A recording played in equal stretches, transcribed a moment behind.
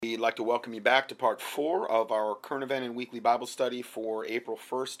We'd like to welcome you back to part 4 of our current event and weekly Bible study for April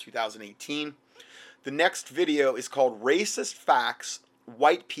 1st, 2018. The next video is called Racist Facts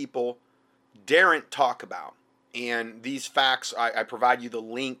White People Daren't Talk About. And these facts, I provide you the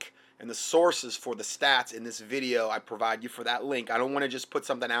link and the sources for the stats in this video. I provide you for that link. I don't want to just put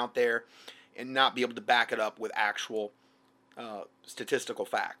something out there and not be able to back it up with actual statistical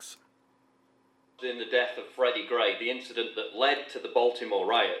facts. In the death of Freddie Gray, the incident that led to the Baltimore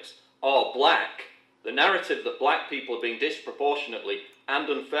riots, are black. The narrative that black people are being disproportionately and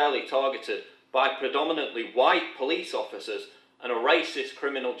unfairly targeted by predominantly white police officers and a racist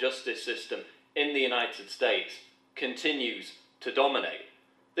criminal justice system in the United States continues to dominate.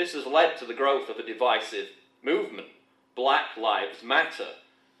 This has led to the growth of a divisive movement, Black Lives Matter,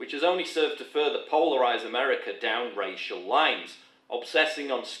 which has only served to further polarize America down racial lines,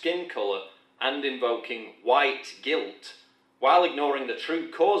 obsessing on skin color and invoking white guilt, while ignoring the true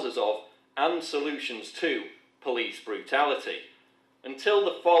causes of and solutions to police brutality. Until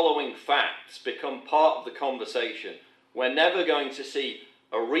the following facts become part of the conversation, we're never going to see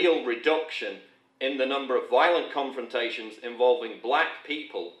a real reduction in the number of violent confrontations involving black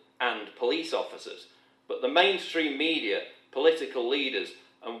people and police officers. But the mainstream media, political leaders,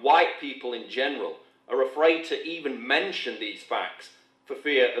 and white people in general are afraid to even mention these facts for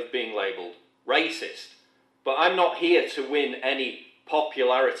fear of being labelled racist. But I'm not here to win any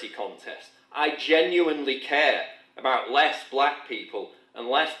popularity contest. I genuinely care about less black people and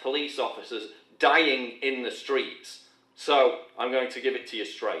less police officers dying in the streets. So I'm going to give it to you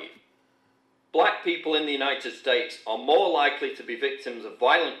straight. Black people in the United States are more likely to be victims of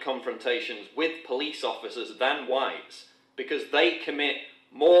violent confrontations with police officers than whites because they commit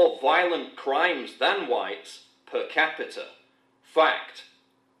more violent crimes than whites per capita. Fact.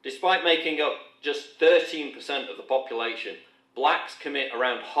 Despite making up just 13% of the population, blacks commit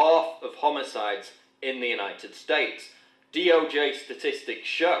around half of homicides in the United States. DOJ statistics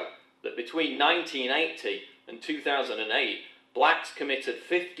show that between 1980 and 2008, blacks committed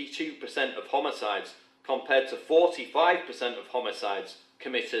 52% of homicides compared to 45% of homicides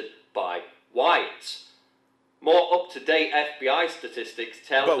committed by whites. More up-to-date FBI statistics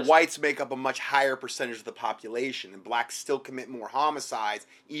tell us... But whites make up a much higher percentage of the population, and blacks still commit more homicides,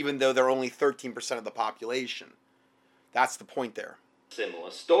 even though they're only 13% of the population. That's the point there.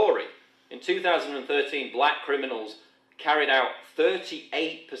 Similar story. In 2013, black criminals carried out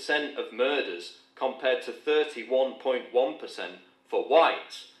 38% of murders compared to 31.1% for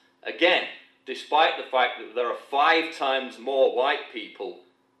whites. Again, despite the fact that there are 5 times more white people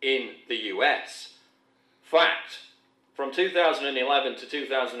in the US. Fact, from 2011 to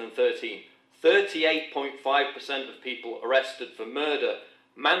 2013, 38.5% of people arrested for murder,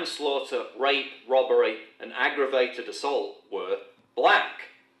 manslaughter, rape, robbery, and aggravated assault were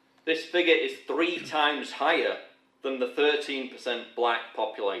black. This figure is 3 times higher than the 13% black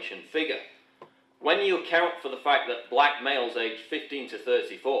population figure. When you account for the fact that black males aged 15 to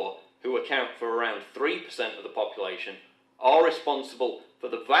 34, who account for around 3% of the population, are responsible for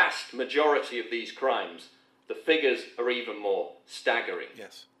the vast majority of these crimes, the figures are even more staggering.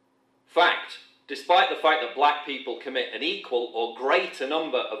 Yes. Fact, despite the fact that black people commit an equal or greater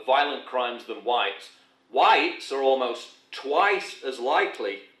number of violent crimes than whites, whites are almost twice as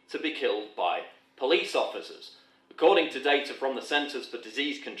likely to be killed by police officers. According to data from the Centers for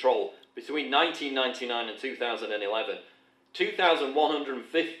Disease Control, between 1999 and 2011,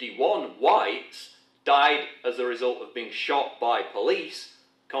 2,151 whites died as a result of being shot by police,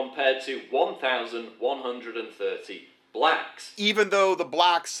 compared to 1,130 blacks. Even though the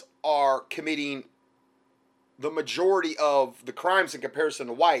blacks are committing the majority of the crimes in comparison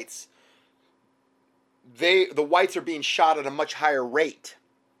to whites, the whites are being shot at a much higher rate.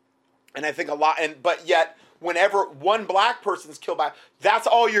 And I think but yet, whenever one black person is killed by, that's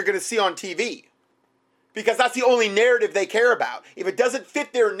all you're going to see on TV. Because that's the only narrative they care about. If it doesn't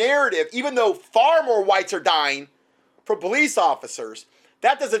fit their narrative, even though far more whites are dying from police officers,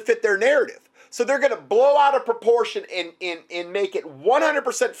 that doesn't fit their narrative. So they're going to blow out of proportion and make it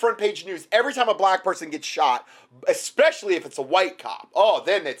 100% front page news every time a black person gets shot, especially if it's a white cop. Oh,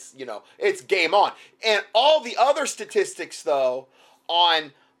 then it's game on. And all the other statistics, though,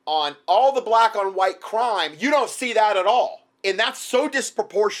 on all the black on white crime, you don't see that at all. And that's so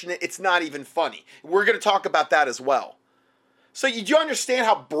disproportionate, it's not even funny. We're going to talk about that as well. So do you understand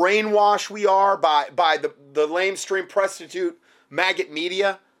how brainwashed we are by the lamestream prostitute maggot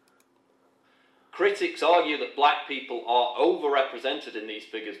media? Critics argue that black people are overrepresented in these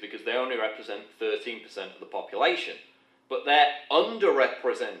figures because they only represent 13% of the population. But they're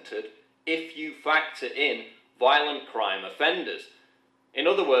underrepresented if you factor in violent crime offenders. In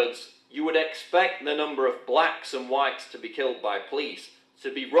other words, you would expect the number of blacks and whites to be killed by police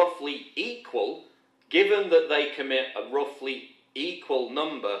to be roughly equal, given that they commit a roughly equal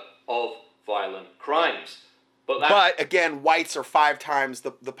number of violent crimes. But again, whites are 5 times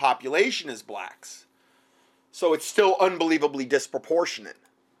the population as blacks. So it's still unbelievably disproportionate.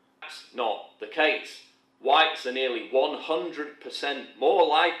 That's not the case. Whites are nearly 100% more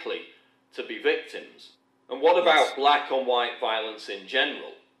likely to be victims. And what about black on white violence in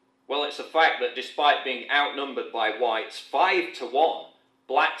general? Well, it's a fact that despite being outnumbered by whites 5 to 1,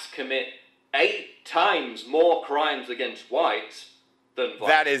 blacks commit 8 times more crimes against whites than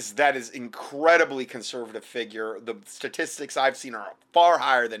whites. That is incredibly conservative figure. The statistics I've seen are far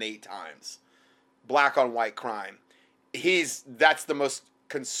higher than 8 times. Black on white crime. That's the most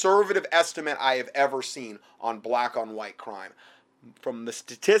conservative estimate I have ever seen on black on white crime. From the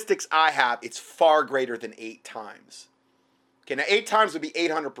statistics I have, it's far greater than 8 times. Okay, now 8 times would be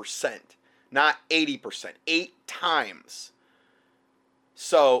 800%, not 80%. 8 times.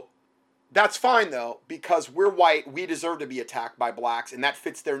 So that's fine though, because we're white, we deserve to be attacked by blacks, and that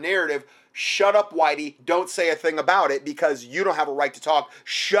fits their narrative. Shut up, whitey. Don't say a thing about it because you don't have a right to talk.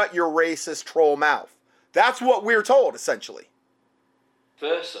 Shut your racist troll mouth. That's what we're told, essentially.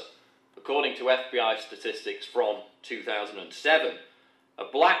 Versa. According to FBI statistics from 2007, a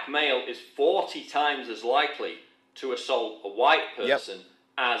black male is 40 times as likely to assault a white person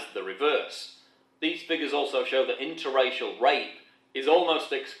as the reverse. These figures also show that interracial rape is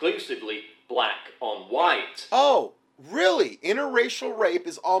almost exclusively black on white. Oh, really? Interracial rape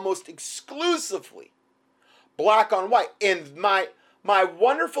is almost exclusively black on white. And my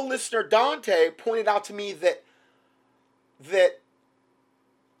wonderful listener Dante pointed out to me that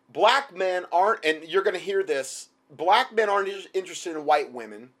black men aren't, and you're going to hear this, black men aren't interested in white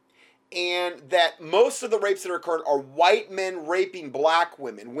women, and that most of the rapes that are occurring are white men raping black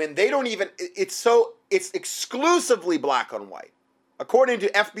women when they don't even, it's exclusively black on white, according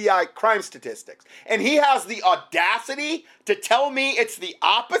to FBI crime statistics. And he has the audacity to tell me it's the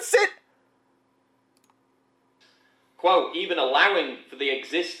opposite? Quote, even allowing for the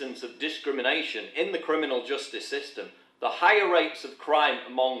existence of discrimination in the criminal justice system, the higher rates of crime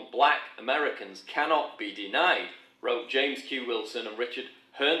among black Americans cannot be denied, wrote James Q. Wilson and Richard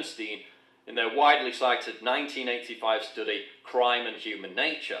Herrnstein in their widely cited 1985 study, Crime and Human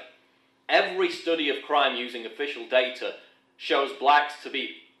Nature. Every study of crime using official data shows blacks to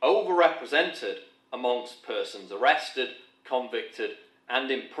be overrepresented amongst persons arrested, convicted,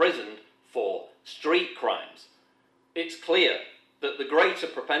 and imprisoned for street crimes. It's clear that the greater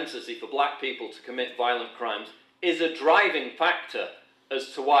propensity for black people to commit violent crimes is a driving factor as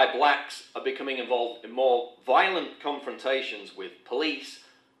to why blacks are becoming involved in more violent confrontations with police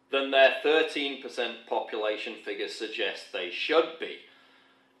than their 13% population figures suggest they should be.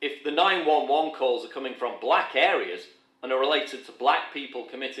 If the 911 calls are coming from black areas and are related to black people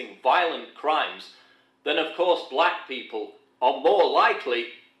committing violent crimes, then of course black people are more likely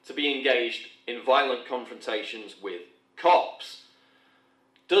to be engaged in violent confrontations with cops.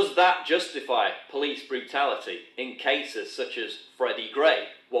 Does that justify police brutality in cases such as Freddie Gray,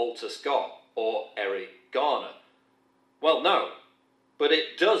 Walter Scott, or Eric Garner? Well, no, but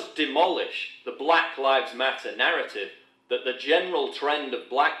it does demolish the Black Lives Matter narrative that the general trend of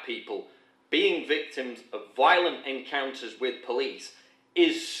black people being victims of violent encounters with police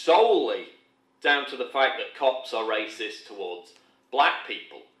is solely down to the fact that cops are racist towards black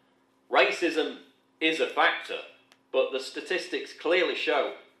people. Racism is a factor, but the statistics clearly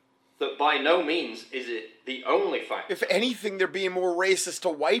show that by no means is it the only factor. If anything, they're being more racist to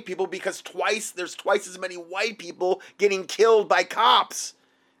white people because there's twice as many white people getting killed by cops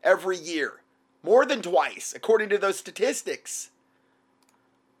every year. More than twice, according to those statistics.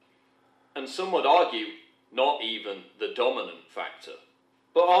 And some would argue, not even the dominant factor.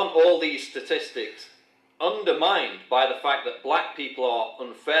 But aren't all these statistics undermined by the fact that black people are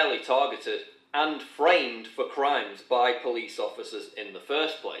unfairly targeted and framed for crimes by police officers in the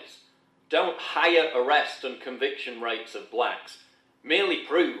first place? Don't higher arrest and conviction rates of blacks merely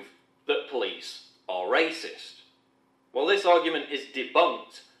prove that police are racist? Well, this argument is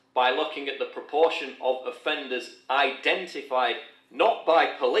debunked by looking at the proportion of offenders identified not by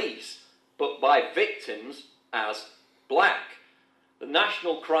police, but by victims as black. The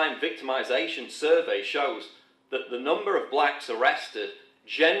National Crime Victimization Survey shows that the number of blacks arrested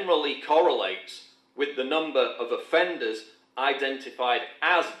generally correlates with the number of offenders identified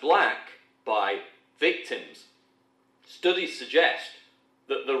as black by victims. Studies suggest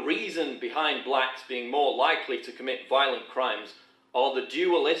that the reason behind blacks being more likely to commit violent crimes are the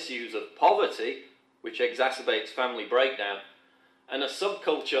dual issues of poverty, which exacerbates family breakdown, and a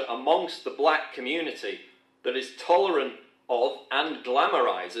subculture amongst the black community that is tolerant of and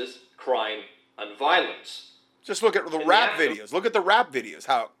glamorizes crime and violence. Just look at the rap videos. Look at the rap videos,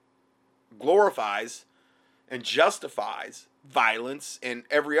 how it glorifies and justifies violence and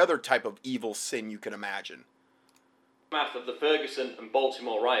every other type of evil sin you can imagine. After the Ferguson and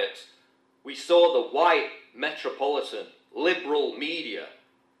Baltimore riots, we saw the white, metropolitan, liberal media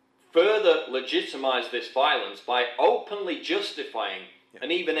further legitimize this violence by openly justifying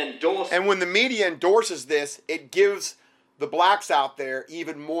and even endorsing. And when the media endorses this, it gives the blacks out there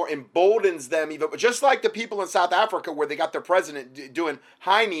even more, emboldens them even, just like the people in South Africa where they got their president doing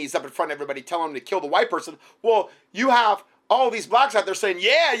high knees up in front of everybody telling them to kill the white person. Well, you have all these blacks out there saying,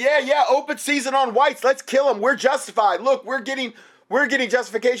 yeah, open season on whites, let's kill them, we're justified. Look, we're getting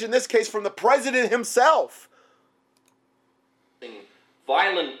justification in this case from the president himself.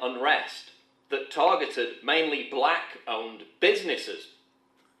 Violent unrest that targeted mainly black-owned businesses.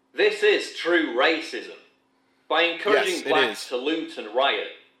 This is true racism. By encouraging blacks to loot and riot,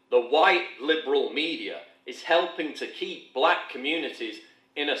 the white liberal media is helping to keep black communities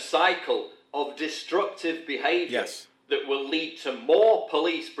in a cycle of destructive behavior that will lead to more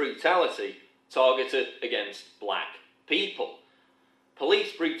police brutality targeted against black people.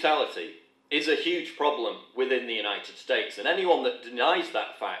 Police brutality is a huge problem within the United States, and anyone that denies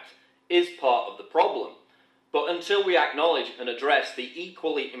that fact is part of the problem. But until we acknowledge and address the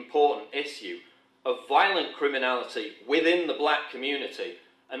equally important issue of violent criminality within the black community,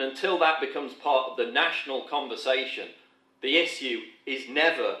 and until that becomes part of the national conversation, the issue is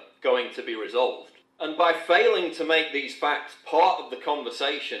never going to be resolved. And by failing to make these facts part of the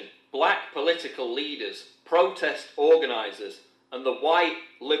conversation, black political leaders, protest organisers, and the white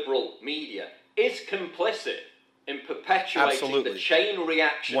liberal media is complicit in perpetuating the chain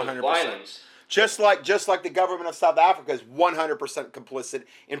reaction 100%. of violence. Just like the government of South Africa is 100% complicit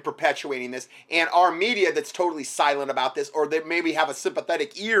in perpetuating this, and our media that's totally silent about this, or they maybe have a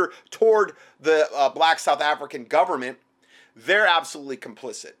sympathetic ear toward the black South African government, they're absolutely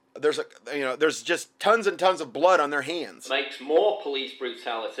complicit. There's just tons and tons of blood on their hands. Makes more police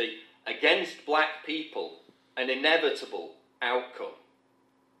brutality against black people an inevitable outcome.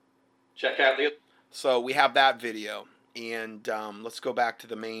 Check out the. So we have that video, and let's go back to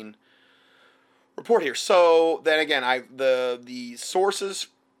the main report here. So then again, the sources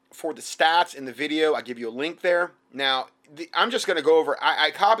for the stats in the video, I give you a link there. Now I'm just going to go over.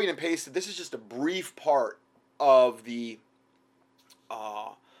 I copied and pasted. This is just a brief part of the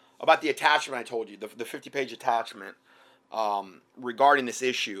about the attachment I told you, the 50-page attachment regarding this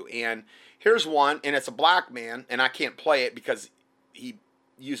issue. And here's one, and it's a black man, and I can't play it because he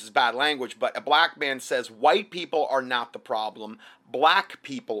uses bad language, but a black man says, white people are not the problem, black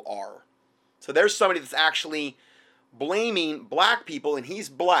people are. So there's somebody that's actually blaming black people, and he's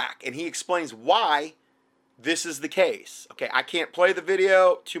black, and he explains why this is the case. Okay, I can't play the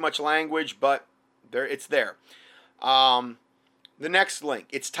video, too much language, but it's there. The next link.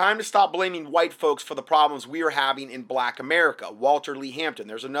 It's time to stop blaming white folks for the problems we are having in black America. Walter Lee Hampton.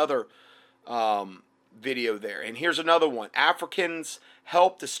 There's another video there. And here's another one. Africans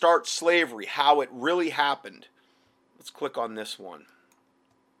helped to start slavery. How it really happened. Let's click on this one.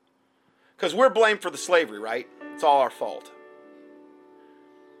 Because we're blamed for the slavery, right? It's all our fault.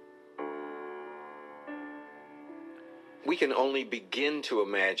 We can only begin to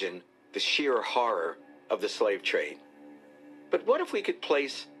imagine the sheer horror of the slave trade. But what if we could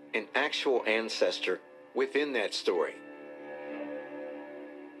place an actual ancestor within that story?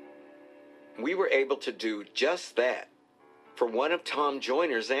 We were able to do just that for one of Tom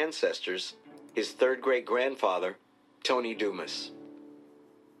Joyner's ancestors, his third great-grandfather, Tony Dumas.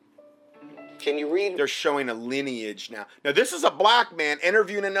 Can you read? They're showing a lineage now. Now, this is a black man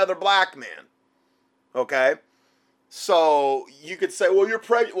interviewing another black man. Okay? So, you could say, well, you're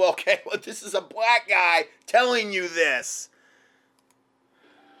prejudiced. Well, okay, well, this is a black guy telling you this.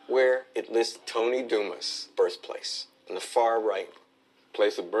 Where it lists Tony Dumas' birthplace in the far right.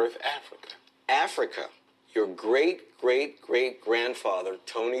 Place of birth, Africa. Africa. Your great-great-great-grandfather,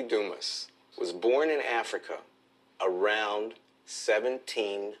 Tony Dumas, was born in Africa around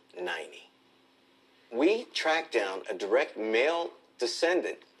 1790. We tracked down a direct male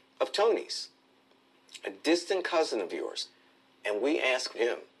descendant of Tony's, a distant cousin of yours, and we asked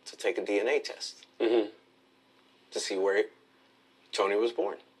him to take a DNA test to see where Tony was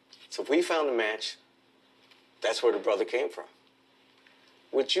born. So if we found a match, that's where the brother came from.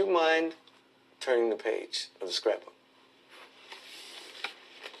 Would you mind turning the page of the scrapbook?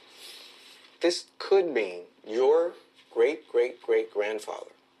 This could mean your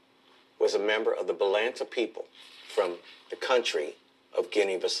great-great-great-grandfather was a member of the Balanta people from the country of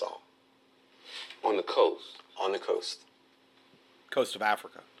Guinea-Bissau. On the coast. On the coast. Coast of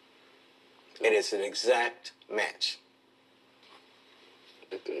Africa. And it's an exact match.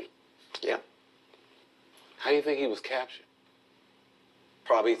 Yeah. How do you think he was captured?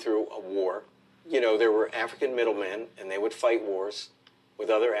 Probably through a war. You know, there were African middlemen, and they would fight wars with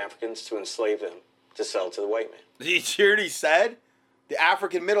other Africans to enslave them to sell to the white man. Did you hear what he said? The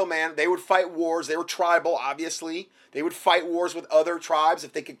African middleman, they would fight wars. They were tribal, obviously. They would fight wars with other tribes.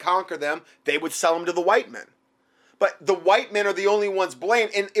 If they could conquer them, they would sell them to the white men. But the white men are the only ones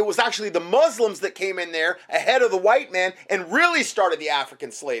blamed. And it was actually the Muslims that came in there ahead of the white men and really started the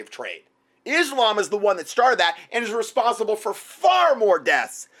African slave trade. Islam is the one that started that and is responsible for far more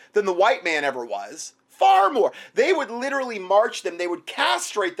deaths than the white man ever was. Far more. They would literally march them. They would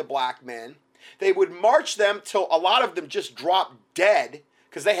castrate the black men. They would march them till a lot of them just dropped dead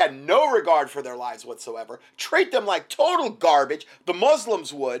because they had no regard for their lives whatsoever. Treat them like total garbage. The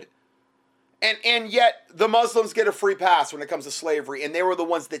Muslims would. And yet the Muslims get a free pass when it comes to slavery. And they were the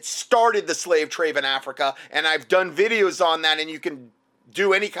ones that started the slave trade in Africa. And I've done videos on that, and you can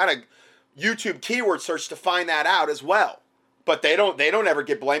do any kind of YouTube keyword search to find that out as well. But they don't ever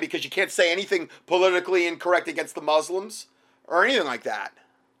get blamed because you can't say anything politically incorrect against the Muslims or anything like that.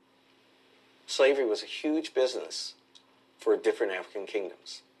 Slavery was a huge business for different African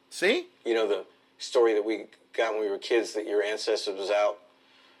kingdoms. See? You know the story that we got when we were kids that your ancestor was out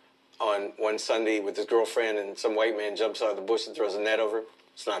on one Sunday with his girlfriend and some white man jumps out of the bush and throws a net over him?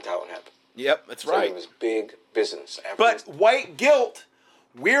 It's not how it happened. Yep, that's Slavery right. was big business. But white guilt,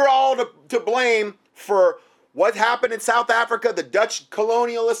 we're all to blame for what happened in South Africa, the Dutch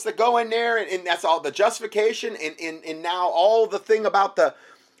colonialists that go in there, and that's all the justification, and now all the thing about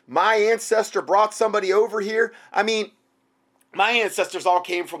my ancestor brought somebody over here. I mean, my ancestors all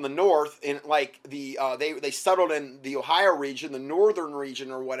came from the north, and like they settled in the Ohio region, the northern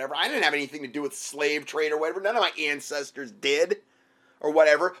region or whatever. I didn't have anything to do with slave trade or whatever. None of my ancestors did or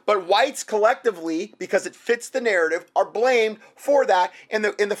whatever. But whites collectively, because it fits the narrative, are blamed for that. And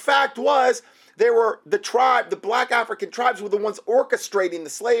the fact was, there were the black African tribes were the ones orchestrating the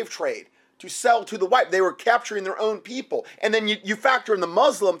slave trade to sell to the white. They were capturing their own people. And then you factor in the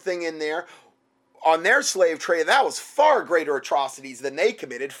Muslim thing in there on their slave trade. That was far greater atrocities than they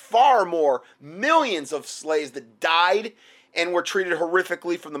committed. Far more, millions of slaves that died and were treated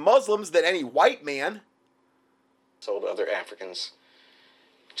horrifically from the Muslims than any white man. Sold other Africans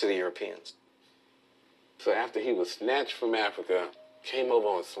to the Europeans. So after he was snatched from Africa, came over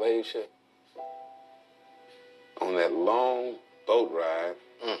on a slave ship, on that long boat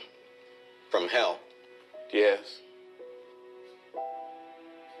ride. From hell. Yes.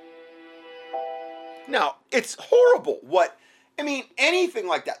 Now, it's horrible anything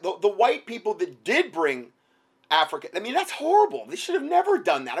like that. The white people that did bring Africa, that's horrible. They should have never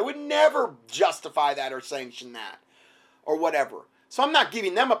done that. I would never justify that or sanction that or whatever. So I'm not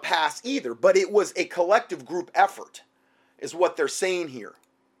giving them a pass either, but it was a collective group effort, is what they're saying here.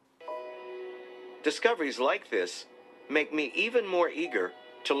 Discoveries like this make me even more eager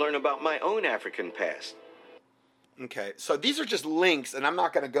to learn about my own African past. Okay, so these are just links, and I'm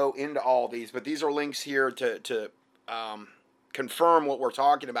not going to go into all these, but these are links here to confirm what we're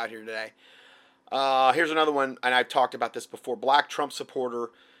talking about here today. Here's another one, and I've talked about this before. Black Trump supporter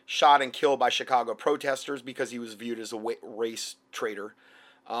shot and killed by Chicago protesters because he was viewed as a race traitor.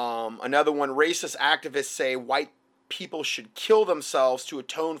 Another one, racist activists say white people should kill themselves to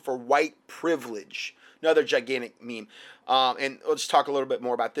atone for white privilege. Another gigantic meme. And let's talk a little bit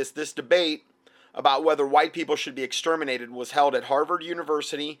more about this. This debate about whether white people should be exterminated was held at Harvard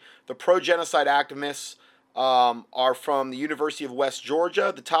University. The pro-genocide activists are from the University of West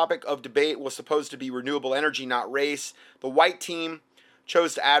Georgia. The topic of debate was supposed to be renewable energy, not race. The white team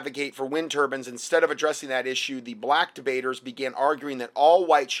chose to advocate for wind turbines. Instead of addressing that issue, the black debaters began arguing that all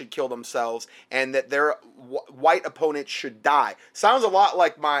whites should kill themselves and that their white opponents should die. Sounds a lot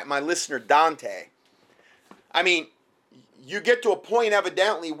like my listener Dante. I mean, you get to a point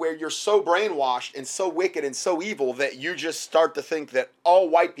evidently where you're so brainwashed and so wicked and so evil that you just start to think that all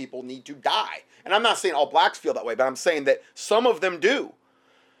white people need to die. And I'm not saying all blacks feel that way, but I'm saying that some of them do.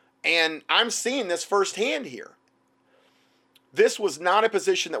 And I'm seeing this firsthand here. This was not a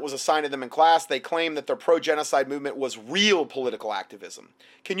position that was assigned to them in class. They claimed that their pro-genocide movement was real political activism.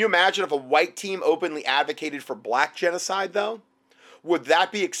 Can you imagine if a white team openly advocated for black genocide, though? Would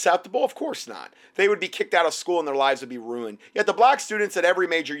that be acceptable? Of course not. They would be kicked out of school and their lives would be ruined. Yet the black students at every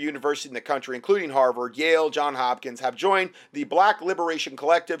major university in the country, including Harvard, Yale, Johns Hopkins, have joined the Black Liberation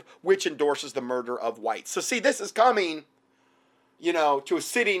Collective, which endorses the murder of whites. So see, this is coming, to a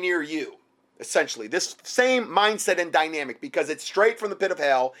city near you. essentially. This same mindset and dynamic, because it's straight from the pit of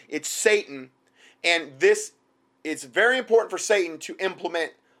hell. It's Satan. And it's very important for Satan to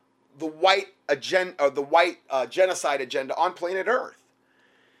implement the white agenda, or the white genocide agenda on planet Earth.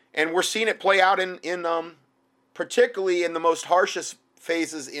 And we're seeing it play out in particularly in the most harshest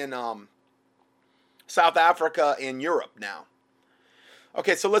phases in South Africa and Europe now.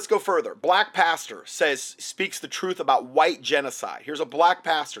 Okay, so let's go further. Black pastor speaks the truth about white genocide. Here's a black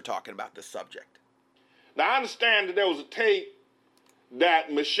pastor talking about this subject. Now, I understand that there was a tape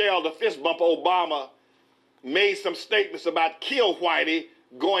that Michelle, the fist bump Obama, made some statements about kill Whitey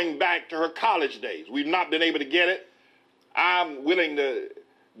going back to her college days. We've not been able to get it. I'm willing to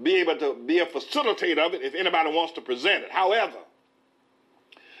be able to be a facilitator of it if anybody wants to present it. However,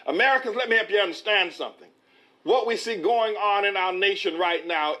 Americans, let me help you understand something. What we see going on in our nation right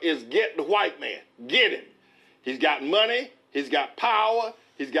now is get the white man. Get him. He's got money. He's got power.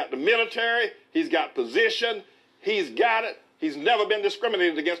 He's got the military. He's got position. He's got it. He's never been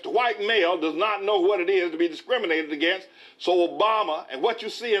discriminated against. The white male does not know what it is to be discriminated against. So Obama, and what you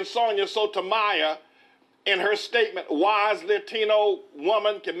see in Sonia Sotomayor in her statement, wise Latino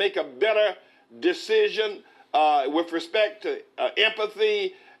woman can make a better decision with respect to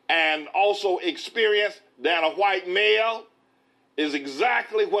empathy and also experience than a white male, is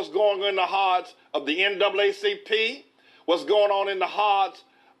exactly what's going on in the hearts of the NAACP, what's going on in the hearts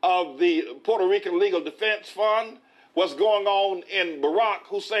of the Puerto Rican Legal Defense Fund, what's going on in Barack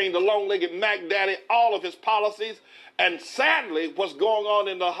Hussein, the long-legged Mac Daddy, all of his policies, and sadly, what's going on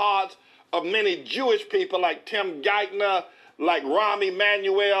in the hearts of many Jewish people like Tim Geithner, like Rahm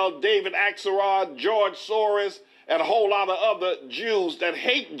Emanuel, David Axelrod, George Soros, and a whole lot of other Jews, that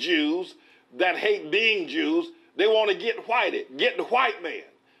hate being Jews. They want to get whited, get the white man.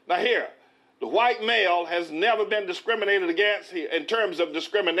 Now here, the white male has never been discriminated against in terms of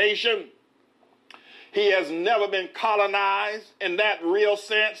discrimination. He has never been colonized in that real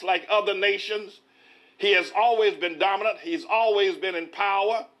sense like other nations. He has always been dominant. He's always been in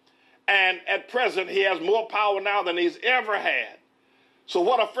power. And at present, he has more power now than he's ever had. So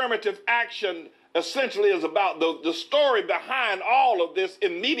what affirmative action essentially is about, the story behind all of this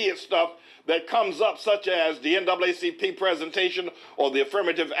immediate stuff that comes up, such as the NAACP presentation or the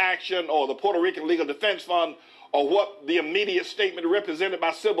affirmative action or the Puerto Rican Legal Defense Fund, or what the immediate statement represented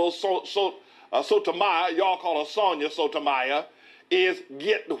by Sybil Sotomayor, y'all call her Sonia Sotomayor, is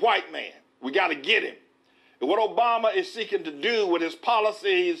get the white man. We got to get him. And what Obama is seeking to do with his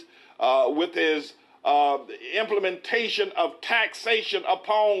policies, with his implementation of taxation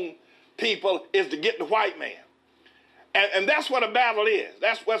upon people, is to get the white man. And that's what a battle is.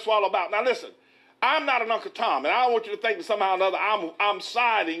 That's what it's all about. Now listen, I'm not an Uncle Tom, and I don't want you to think that somehow or another I'm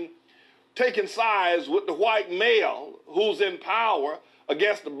taking sides with the white male who's in power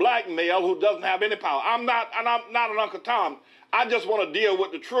against the black male who doesn't have any power. I'm not an Uncle Tom. I just want to deal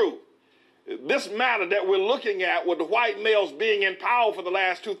with the truth. This matter that we're looking at with the white males being in power for the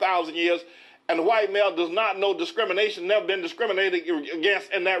last 2,000 years, and the white male does not know discrimination, never been discriminated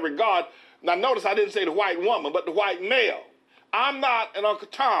against in that regard. Now notice I didn't say the white woman, but the white male. I'm not an Uncle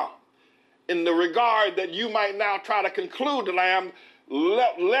Tom in the regard that you might now try to conclude that I am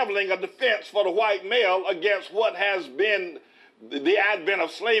leveling a defense for the white male against what has been the advent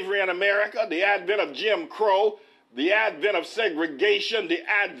of slavery in America, the advent of Jim Crow, the advent of segregation, the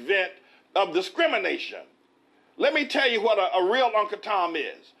advent of discrimination. Let me tell you what a real Uncle Tom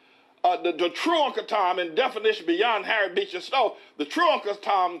is. The true Uncle Tom, in definition beyond Harry Beecher Stowe, the true Uncle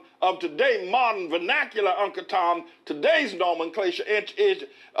Tom of today, modern vernacular Uncle Tom, today's nomenclature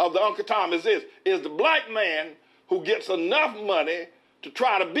of the Uncle Tom is this, is the black man who gets enough money to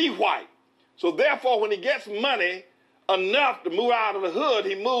try to be white. So therefore, when he gets money enough to move out of the hood,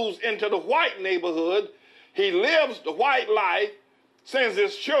 he moves into the white neighborhood. He lives the white life, sends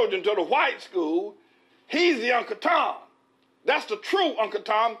his children to the white school. He's the Uncle Tom. That's the true Uncle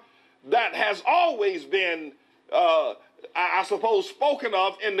Tom that has always been, I suppose, spoken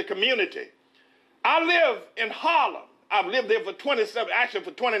of in the community. I live in Harlem. I've lived there for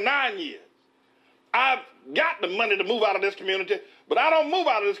 29 years. I've got the money to move out of this community, but I don't move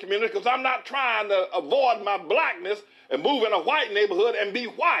out of this community because I'm not trying to avoid my blackness and move in a white neighborhood and be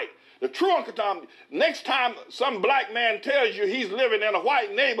white. The true Uncle Tom, next time some black man tells you he's living in a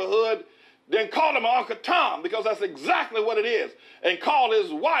white neighborhood, then call him Uncle Tom, because that's exactly what it is. And call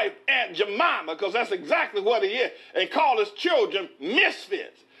his wife Aunt Jemima, because that's exactly what he is. And call his children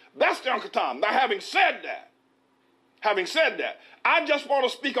misfits. That's the Uncle Tom. Now, having said that, I just want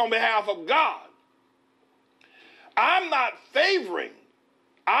to speak on behalf of God. I'm not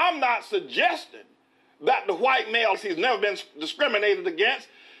suggesting that the white males he's never been discriminated against.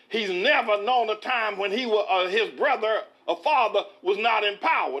 he's never known a time when his brother or father was not in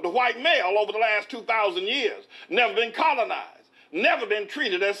power. The white male over the last 2,000 years, never been colonized, never been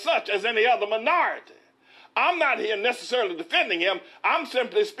treated as such as any other minority. I'm not here necessarily defending him. I'm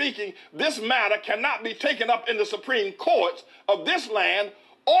simply speaking, this matter cannot be taken up in the Supreme Courts of this land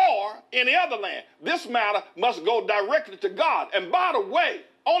or any other land. This matter must go directly to God. And by the way,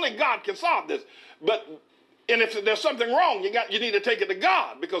 only God can solve this. And if there's something wrong, you need to take it to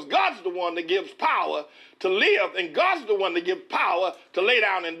God, because God's the one that gives power to live, and God's the one that gives power to lay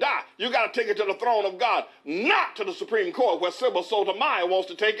down and die. You got to take it to the throne of God, not to the Supreme Court where Sybil Sotomayor wants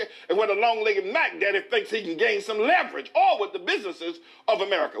to take it, and where the long-legged Mac Daddy thinks he can gain some leverage, or with the businesses of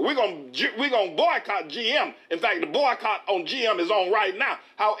America. We're gonna boycott GM. In fact, the boycott on GM is on right now.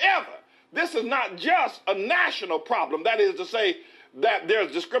 However, this is not just a national problem. That is to say, that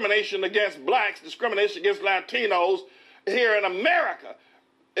there's discrimination against blacks, discrimination against Latinos here in America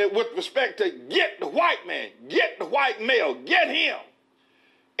with respect to get the white man, get the white male, get him.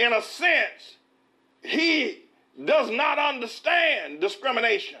 In a sense, he does not understand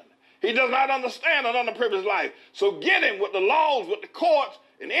discrimination. He does not understand an underprivileged life. So get him with the laws, with the courts,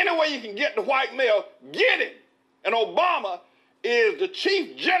 and any way you can get the white male, get him. And Obama is the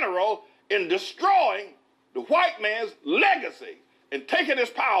chief general in destroying the white man's legacy and taking his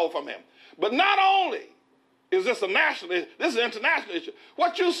power from him. But not only is this a national issue, this is an international issue.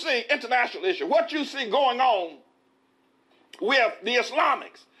 What you see, international issue, what you see going on with the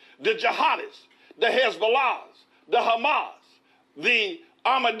Islamics, the jihadists, the Hezbollahs, the Hamas, the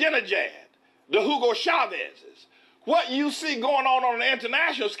Ahmadinejad, the Hugo Chavezes, what you see going on an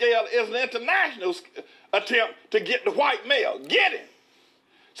international scale is an international attempt to get the white male. Get him.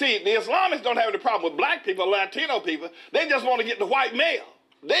 See, the Islamists don't have any problem with black people, Latino people. They just want to get the white male.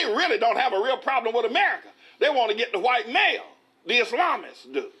 They really don't have a real problem with America. They want to get the white male. The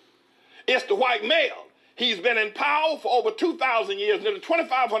Islamists do. It's the white male. He's been in power for over 2,000 years, nearly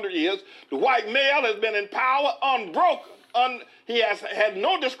 2,500 years. The white male has been in power unbroken. He has had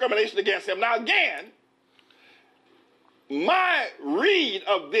no discrimination against him. Now, again, my read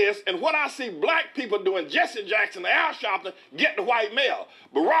of this and what I see black people doing, Jesse Jackson, Al Sharpton, get the white male.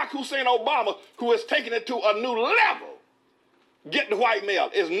 Barack Hussein Obama, who has taken it to a new level, get the white male.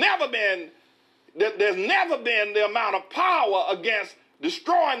 There's never been the amount of power against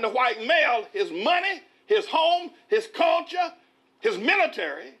destroying the white male, his money, his home, his culture, his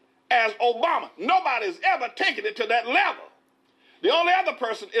military, as Obama. Nobody's ever taken it to that level. The only other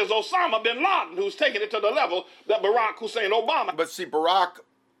person is Osama bin Laden, who's taken it to the level that Barack Hussein Obama. But see, Barack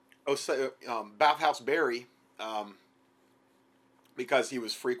Bathhouse Berry, because he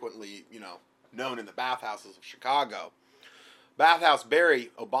was frequently, known in the bathhouses of Chicago. Bathhouse Berry,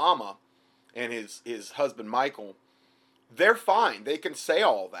 Obama, and his husband Michael, they're fine. They can say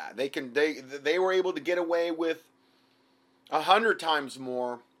all that. They were able to get away with 100 times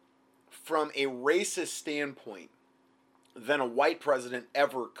more from a racist standpoint than a white president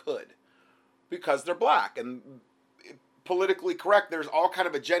ever could, because they're black and politically correct. There's all kind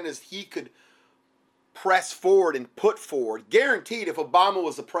of agendas he could press forward and put forward. Guaranteed, if Obama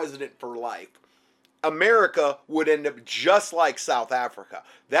was the president for life, America would end up just like South Africa.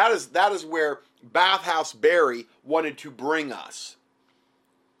 That is where Bathhouse Berry wanted to bring us.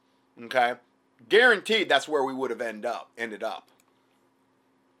 Okay? Guaranteed that's where we would have ended up.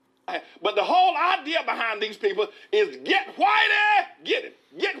 But the whole idea behind these people is get Whitey, get him,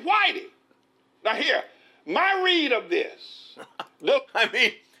 get Whitey. Now here, my read of this.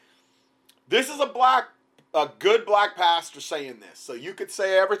 This is a good black pastor saying this. So you could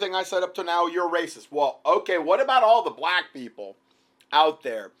say everything I said up to now, you're racist. Well, okay, what about all the black people out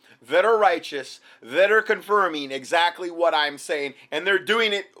there that are righteous, that are confirming exactly what I'm saying, and they're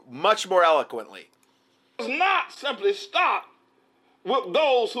doing it much more eloquently? Does not simply stop with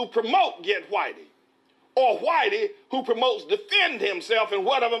those who promote get Whitey, or Whitey who promotes defend himself in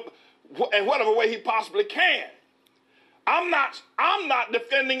whatever way he possibly can. I'm not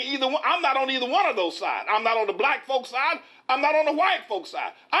defending either one. I'm not on either one of those sides. I'm not on the black folks side. I'm not on the white folks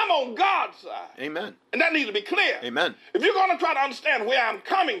side. I'm on God's side. Amen. And that needs to be clear. Amen. If you're going to try to understand where I'm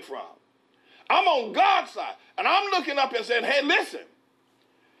coming from, I'm on God's side. And I'm looking up and saying, hey, listen,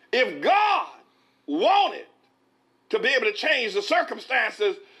 if God wanted to be able to change the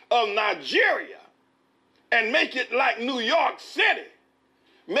circumstances of Nigeria and make it like New York City,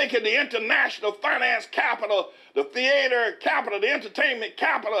 make it the international finance capital, the theater capital, the entertainment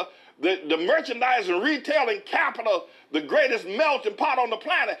capital, the merchandising retailing capital, the greatest melting pot on the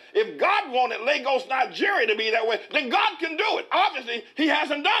planet. If God wanted Lagos, Nigeria to be that way, then God can do it. Obviously, he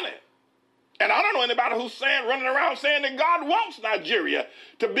hasn't done it. And I don't know anybody who's running around saying that God wants Nigeria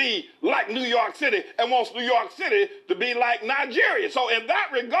to be like New York City and wants New York City to be like Nigeria. So in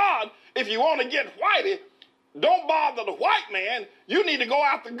that regard, if you want to get whitey, don't bother the white man. You need to go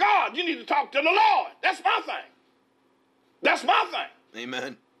after God. You need to talk to the Lord. That's my thing. That's my thing.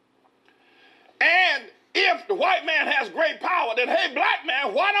 Amen. And if the white man has great power, then hey, black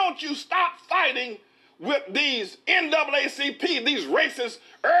man, why don't you stop fighting with these NAACP, these racist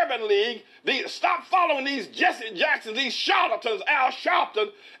urban league, stop following these Jesse Jacksons, these charlatans, Al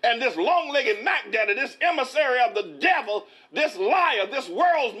Sharpton, and this long-legged Mac Daddy, this emissary of the devil, this liar, this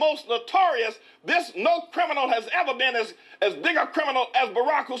world's most notorious, no criminal has ever been as big a criminal as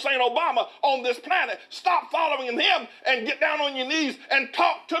Barack Hussein Obama on this planet. Stop following him and get down on your knees and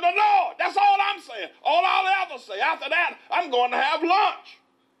talk to the Lord. That's all I'm saying. All I'll ever say. After that, I'm going to have lunch.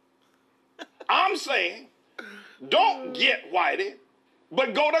 I'm saying, don't get whitey,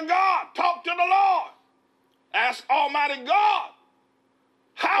 but go to God. Talk to the Lord. Ask Almighty God.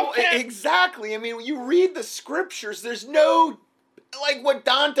 Exactly. I mean, when you read the scriptures, there's no, like what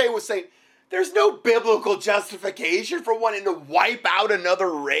Dante was saying, there's no biblical justification for wanting to wipe out another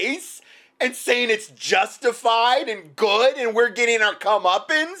race and saying it's justified and good and we're getting our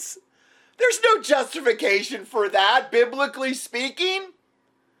comeuppance. There's no justification for that, biblically speaking.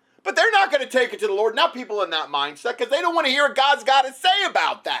 But they're not going to take it to the Lord, not people in that mindset, because they don't want to hear what God's got to say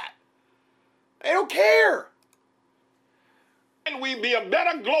about that. They don't care. Can we be a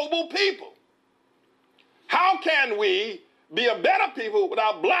better global people? How can we be a better people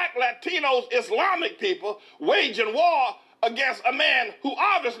without black, Latinos, Islamic people waging war against a man who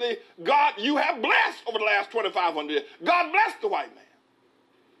obviously, God, you have blessed over the last 2,500 years. God blessed the white man.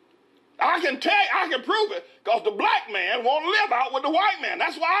 I can tell you, I can prove it, because the black man won't live out with the white man.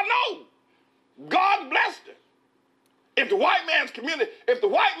 That's why I know. God blessed it. If the white man's community, if the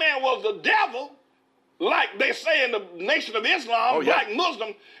white man was the devil, like they say in the Nation of Islam, black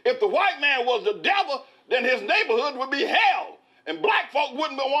Muslim, if the white man was the devil, then his neighborhood would be hell. And black folk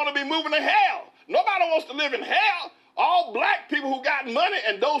wouldn't want to be moving to hell. Nobody wants to live in hell. All black people who got money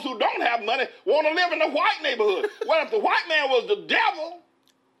and those who don't have money want to live in the white neighborhood. Well, if the white man was the devil,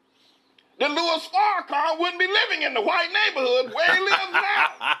 then Louis Farrakhan wouldn't be living in the white neighborhood where he lives now.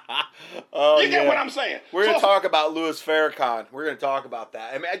 You get what I'm saying? We're going to talk about Louis Farrakhan. We're going to talk about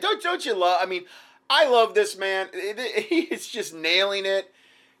that. I mean, don't you love, I mean, I love this man. He is just nailing it.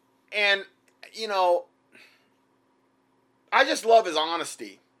 And, you know, I just love his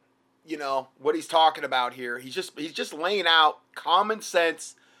honesty. You know, what he's talking about here. He's just laying out common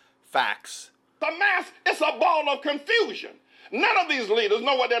sense facts. The mass, it's a ball of confusion. None of these leaders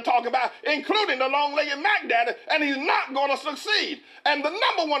know what they're talking about, including the long-legged Mac Daddy, and he's not going to succeed. And the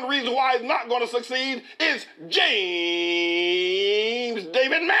number one reason why he's not going to succeed is James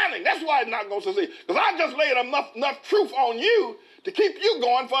David Manning. That's why he's not going to succeed. Because I just laid enough truth on you to keep you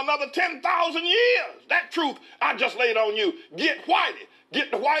going for another 10,000 years. That truth I just laid on you. Get whitey.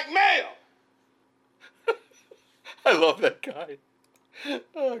 Get the white male. I love that guy.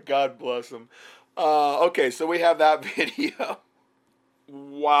 Oh, God bless him. Okay, so we have that video.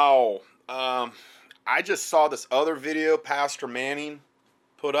 Wow. I just saw this other video Pastor Manning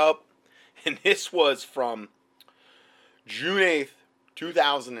put up, and this was from June 8th,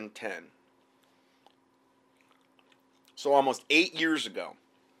 2010. So almost 8 years ago.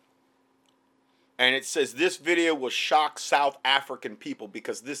 And it says this video will shock South African people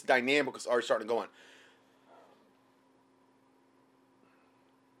because this dynamic is already starting to go on.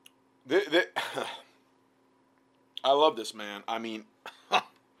 I love this, man. I mean,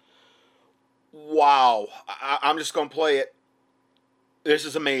 wow. I'm just going to play it. This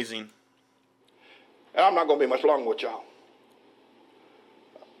is amazing. And I'm not going to be much longer with y'all.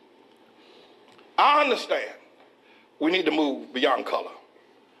 I understand we need to move beyond color.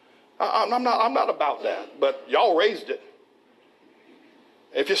 I'm not about that, but y'all raised it.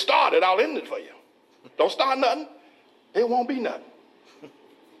 If you start it, I'll end it for you. Don't start nothing. It won't be nothing.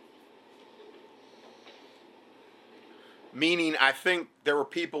 Meaning, I think there were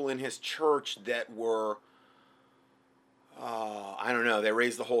people in his church that were, I don't know, they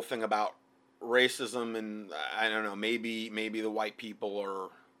raised the whole thing about racism and, I don't know, maybe the white people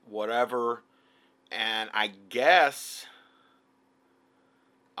or whatever. And I guess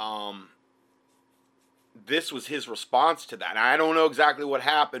this was his response to that. And I don't know exactly what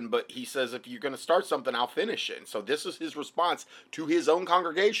happened, but he says, if you're going to start something, I'll finish it. And so this is his response to his own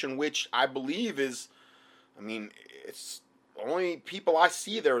congregation, which I believe is, I mean, it's the only people I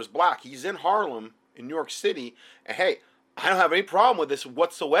see there is black. He's in Harlem, in New York City. And hey, I don't have any problem with this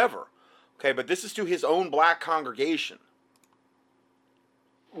whatsoever. Okay, but this is to his own black congregation.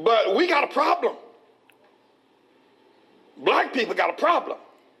 But we got a problem. Black people got a problem.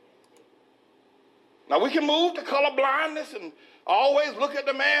 Now, we can move to color blindness and always look at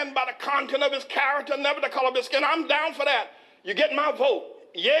the man by the content of his character, never the color of his skin. I'm down for that. You get my vote.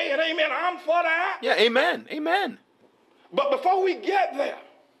 Yay and amen. I'm for that. Yeah, amen. Amen. But before we get there,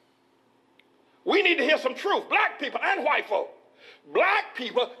 we need to hear some truth. Black people and white folk. Black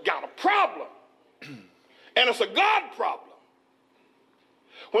people got a problem. And it's a God problem.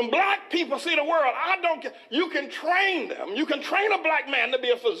 When black people see the world, I don't care. You can train them. You can train a black man to be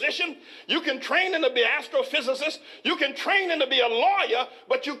a physician. You can train him to be an astrophysicist. You can train him to be a lawyer,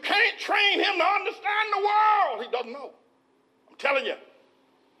 but you can't train him to understand the world. He doesn't know. I'm telling you.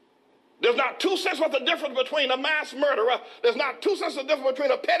 There's not 2 cents worth of difference between a mass murderer. There's not 2 cents of difference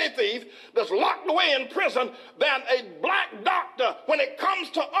between a petty thief that's locked away in prison than a black doctor when it comes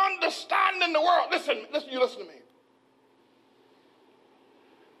to understanding the world. Listen, you listen to me.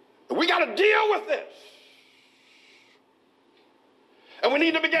 We got to deal with this. And we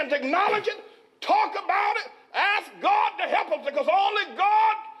need to begin to acknowledge it, talk about it, ask God to help us, because only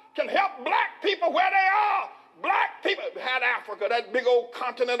God can help black people where they are. Black people had Africa, that big old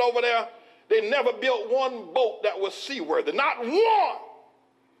continent over there. They never built one boat that was seaworthy. Not one.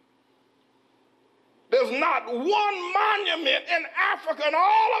 There's not one monument in Africa, in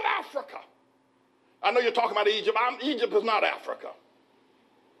all of Africa. I know you're talking about Egypt. Egypt is not Africa.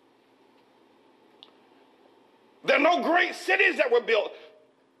 There are no great cities that were built.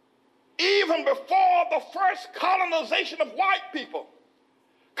 Even before the first colonization of white people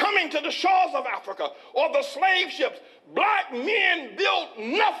coming to the shores of Africa or the slave ships, black men built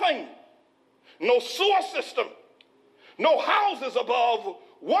nothing. No sewer system, no houses above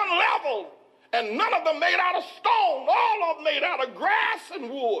one level, and none of them made out of stone. All of them made out of grass and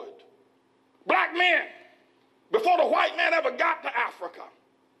wood. Black men, before the white man ever got to Africa.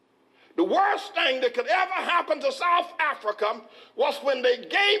 The worst thing that could ever happen to South Africa was when they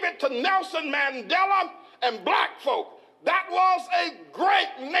gave it to Nelson Mandela and black folk. That was a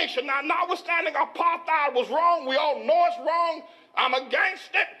great nation. Now, notwithstanding apartheid was wrong, we all know it's wrong. I'm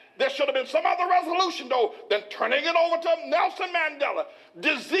against it. There should have been some other resolution, though, than turning it over to Nelson Mandela.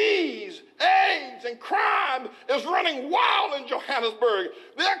 Disease, AIDS, and crime is running wild in Johannesburg.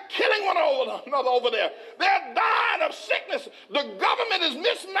 They're killing one another over there. They're dying of sickness. The government is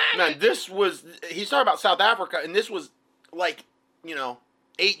mismanaged. Now, he's talking about South Africa, and this was 8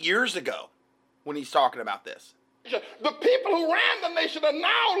 years ago when he's talking about this. The people who ran the nation are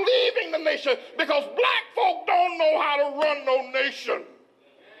now leaving the nation because black folk don't know how to run no nation.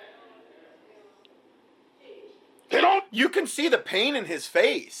 They don't. You can see the pain in his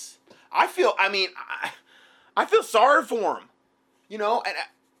face. I feel sorry for him. And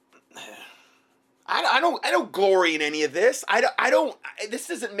I don't glory in any of this. This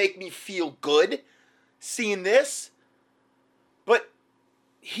doesn't make me feel good seeing this. But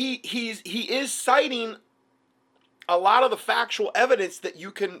he is citing a lot of the factual evidence that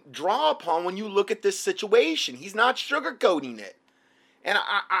you can draw upon when you look at this situation. He's not sugarcoating it. And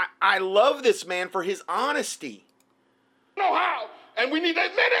I love this man for his honesty. Know how, and we need to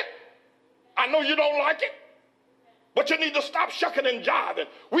admit it. I know you don't like it, but you need to stop shucking and jiving.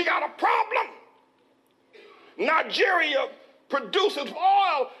 We got a problem. Nigeria produces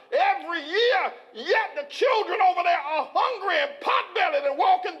oil every year, yet the children over there are hungry and pot-bellied and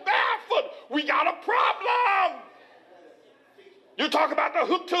walking barefoot. We got a problem. You talk about the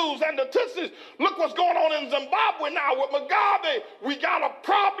Hutus and the Tutsis. Look what's going on in Zimbabwe now with Mugabe. We got a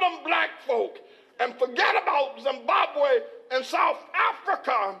problem, black folk. And forget about Zimbabwe and South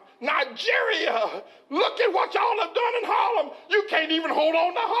Africa, Nigeria. Look at what y'all have done in Harlem. You can't even hold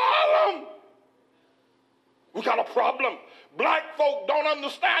on to Harlem. We got a problem. Black folk don't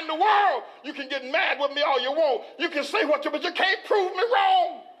understand the world. You can get mad with me all you want. You can say what but you can't prove me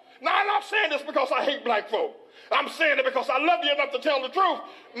wrong. Now, I'm not saying this because I hate black folk. I'm saying it because I love you enough to tell the truth.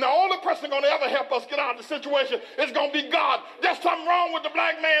 And the only person going to ever help us get out of the situation is going to be God. There's something wrong with the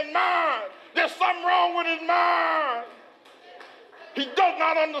black man's mind. There's something wrong with his mind. He does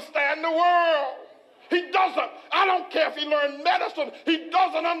not understand the world. He doesn't. I don't care if he learned medicine. He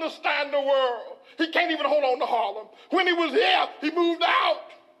doesn't understand the world. He can't even hold on to Harlem. When he was here, he moved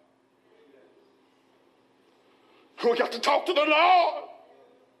out. We got to talk to the Lord.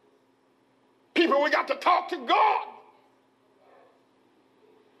 People, we got to talk to God.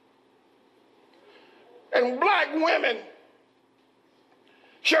 And black women,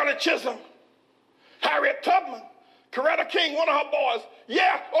 Shirley Chisholm, Harriet Tubman, Coretta King, one of her boys.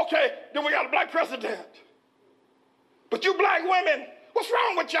 Yeah, okay, then we got a black president. But you black women, what's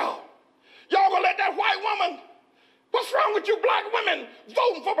wrong with y'all? Y'all gonna let that white woman What's wrong with you black women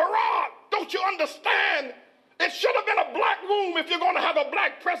voting for Barack? Don't you understand? It should have been a black room if you're going to have a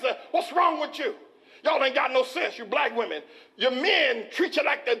black president. What's wrong with you? Y'all ain't got no sense, you black women. Your men treat you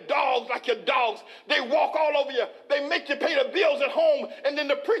like they're dogs, like your dogs. They walk all over you. They make you pay the bills at home, and then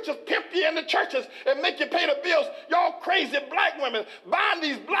the preachers pimp you in the churches and make you pay the bills. Y'all crazy black women buying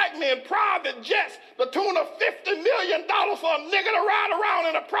these black men private jets, the tune of $50 million for a nigga to ride around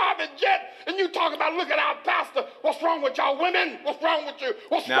in a private jet, and you talk about, look at our pastor. What's wrong with y'all women? What's wrong with you?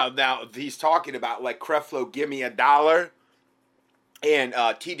 Now he's talking about like Creflo, give me $1. And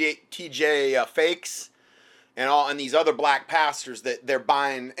TJ Fakes and these other black pastors that they're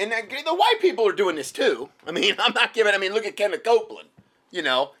buying. And the white people are doing this too. I mean, look at Kenneth Copeland. You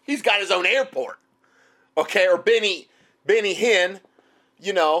know, he's got his own airport. Okay, or Benny Hinn,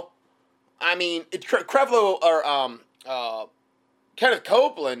 you know. I mean, Creflo or Kenneth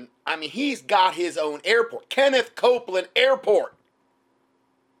Copeland, I mean, he's got his own airport. Kenneth Copeland Airport.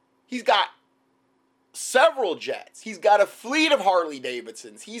 He's got several jets. He's got a fleet of Harley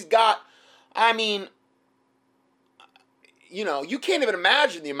Davidsons. He's got, I mean, you know, you can't even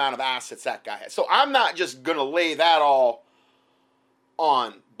imagine the amount of assets that guy has. So I'm not just going to lay that all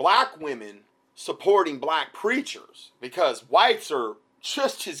on black women supporting black preachers, because whites are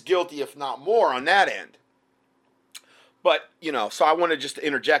just as guilty, if not more, on that end. But, you know, so I wanted just to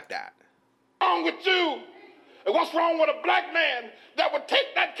interject that. What's wrong with you? And what's wrong with a black man that would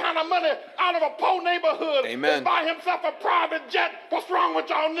take that kind of money out of a poor neighborhood and buy himself a private jet? What's wrong with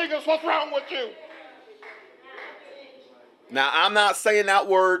y'all niggas? What's wrong with you? Now, I'm not saying that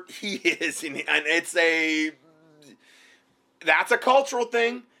word he is, and that's a cultural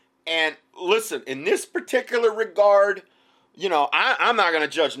thing. And listen, in this particular regard, you know, I'm not going to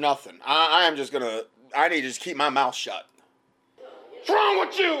judge nothing. I need to just keep my mouth shut. What's wrong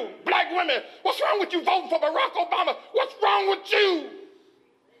with you, black women? What's wrong with you voting for Barack Obama? What's wrong with you?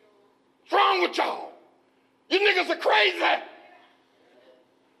 What's wrong with y'all? You niggas are crazy.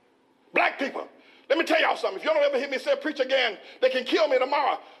 Black people, let me tell y'all something. If you don't ever hear me say preach again, they can kill me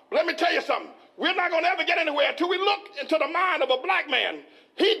tomorrow. But let me tell you something. We're not going to ever get anywhere until we look into the mind of a black man.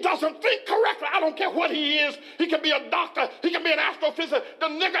 He doesn't think correctly. I don't care what he is. He can be a doctor. He can be an astrophysicist. The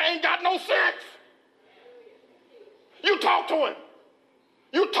nigga ain't got no sense. You talk to him.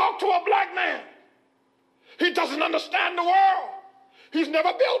 You talk to a black man. He doesn't understand the world. He's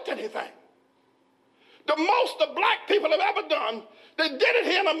never built anything. The most the black people have ever done, they did it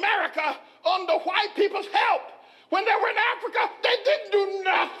here in America under white people's help. When they were in Africa, they didn't do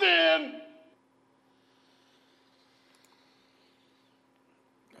nothing.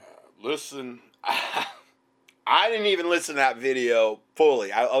 Listen, I didn't even listen to that video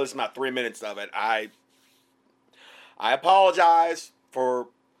fully. I listened to about 3 minutes of it. I apologize for,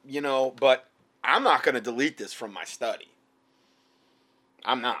 you know, but I'm not going to delete this from my study.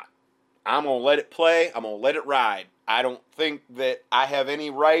 I'm not. I'm going to let it play. I'm going to let it ride. I don't think that I have any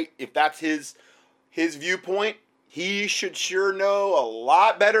right. If that's his viewpoint, he should sure know a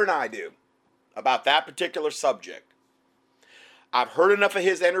lot better than I do about that particular subject. I've heard enough of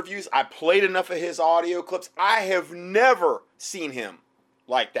his interviews. I played enough of his audio clips. I have never seen him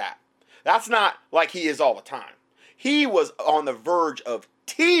like that. That's not like he is all the time. He was on the verge of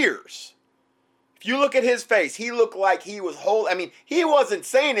tears. If you look at his face, he looked like he was he wasn't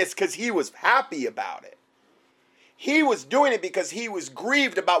saying this because he was happy about it. He was doing it because he was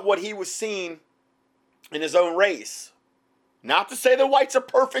grieved about what he was seeing in his own race. Not to say the whites are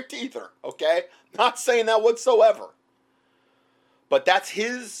perfect either, okay? Not saying that whatsoever. But that's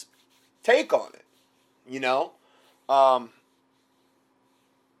his take on it, you know? God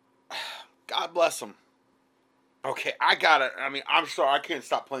bless him. Okay, I'm sorry, I can't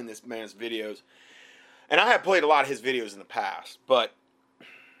stop playing this man's videos. And I have played a lot of his videos in the past, but,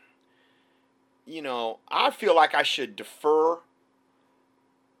 you know, I feel like I should defer.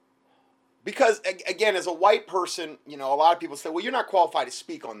 Because, again, as a white person, you know, a lot of people say, well, you're not qualified to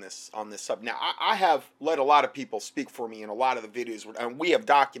speak on this subject. Now, I have let a lot of people speak for me in a lot of the videos, and we have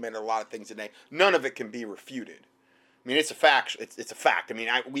documented a lot of things today. None of it can be refuted. I mean, it's a fact. It's a fact. I mean,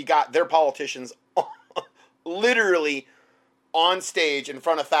 we got their politicians literally on stage in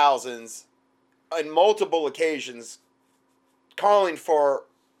front of thousands on multiple occasions calling for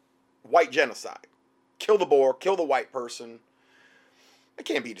white genocide. Kill the Boer, kill the white person. It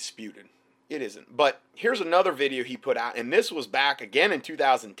can't be disputed. It isn't. But here's another video he put out, and this was back again in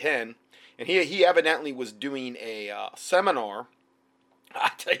 2010, and he evidently was doing a seminar.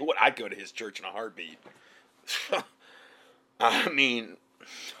 I tell you what, I'd go to his church in a heartbeat. I mean,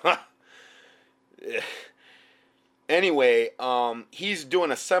 anyway, he's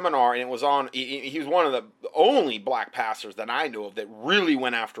doing a seminar, and it was on. He was one of the only black pastors that I know of that really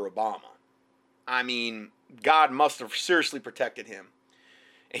went after Obama. I mean, God must have seriously protected him.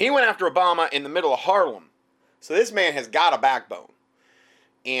 And he went after Obama in the middle of Harlem. So this man has got a backbone.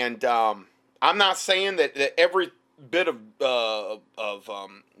 And I'm not saying that every bit of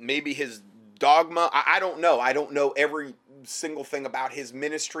maybe his dogma, I don't know. I don't know every single thing about his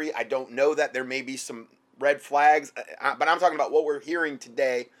ministry. I don't know that. There may be some red flags. But I'm talking about what we're hearing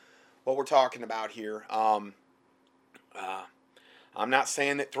today, what we're talking about here. I'm not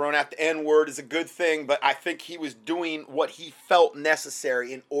saying that throwing out the N-word is a good thing, but I think he was doing what he felt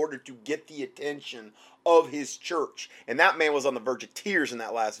necessary in order to get the attention of his church. And that man was on the verge of tears in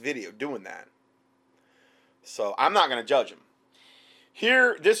that last video doing that. So I'm not going to judge him.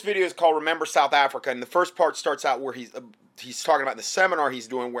 Here, this video is called Remember South Africa, and the first part starts out where he's talking about the seminar he's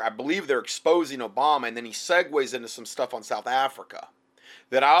doing where I believe they're exposing Obama, and then he segues into some stuff on South Africa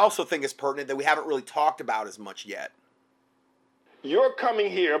that I also think is pertinent that we haven't really talked about as much yet. You're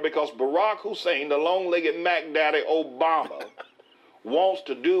coming here because Barack Hussein, the long-legged Mac Daddy Obama, wants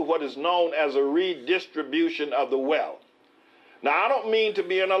to do what is known as a redistribution of the wealth. Now, I don't mean to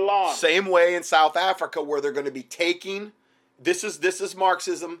be an alarm. Same way in South Africa where they're going to be taking, this is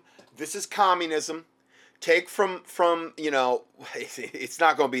Marxism, this is communism, take from it's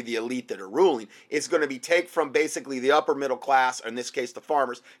not going to be the elite that are ruling. It's going to be take from basically the upper middle class, or in this case the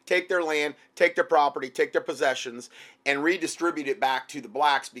farmers, take their land, take their property, take their possessions, and redistribute it back to the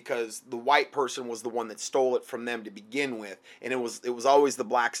blacks because the white person was the one that stole it from them to begin with. And it was always the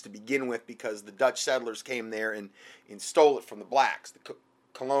blacks to begin with because the Dutch settlers came there and stole it from the blacks, the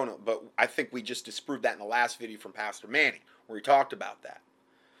colonial. But I think we just disproved that in the last video from Pastor Manning where he talked about that.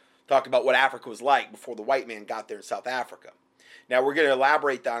 Talked about what Africa was like before the white man got there in South Africa. Now, we're going to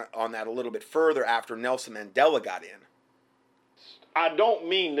elaborate on that a little bit further after Nelson Mandela got in. I don't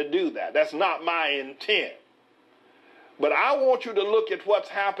mean to do that. That's not my intent. But I want you to look at what's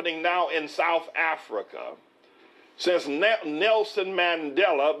happening now in South Africa since Nelson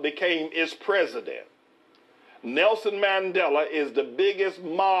Mandela became its president. Nelson Mandela is the biggest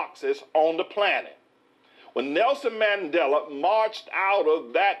Marxist on the planet. When Nelson Mandela marched out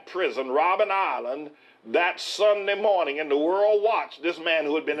of that prison, Robben Island, that Sunday morning, and the world watched this man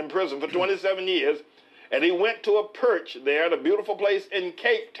who had been in prison for 27 years, and he went to a perch there at a beautiful place in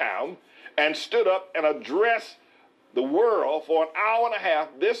Cape Town and stood up and addressed the world for an hour and a half.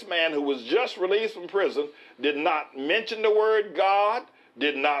 This man who was just released from prison did not mention the word God,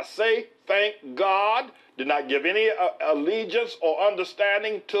 did not say thank God, did not give any allegiance or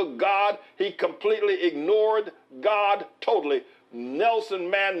understanding to God. He completely ignored God totally. Nelson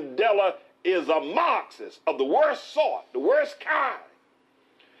Mandela is a Marxist of the worst sort, the worst kind.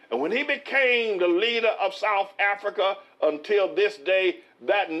 And when he became the leader of South Africa until this day,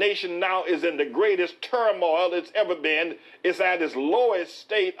 that nation now is in the greatest turmoil it's ever been. It's at its lowest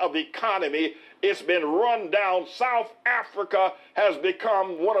state of economy. It's been run down. South Africa has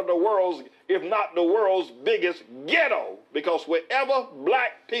become one of the world's, if not the world's biggest ghetto, because wherever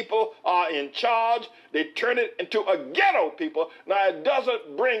black people are in charge, they turn it into a ghetto people. Now, it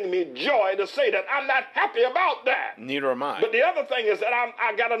doesn't bring me joy to say that. I'm not happy about that. Neither am I. But the other thing is that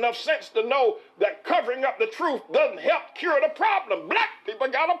I got enough sense to know that covering up the truth doesn't help cure the problem. Black people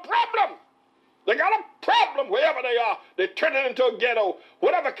got a problem. They got a problem wherever they are. They turn it into a ghetto.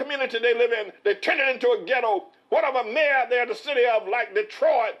 Whatever community they live in, they turn it into a ghetto. Whatever mayor they're the city of, like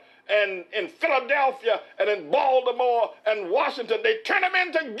Detroit and in Philadelphia and in Baltimore and Washington, they turn them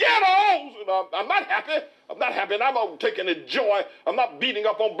into ghettos. And I'm not happy. I'm not happy, and I'm not taking the joy. I'm not beating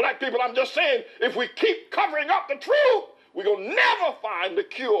up on black people. I'm just saying, if we keep covering up the truth, we're going to never find the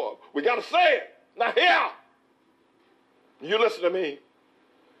cure. We got to say it. Now here, you listen to me.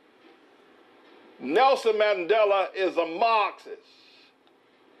 Nelson Mandela is a Marxist.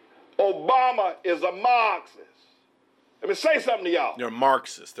 Obama is a Marxist. Let me say something to y'all. They're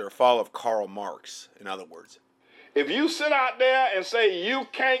Marxists. They're a follower of Karl Marx, in other words. If you sit out there and say you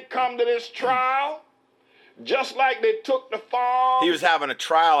can't come to this trial, just like they took the farm. He was having a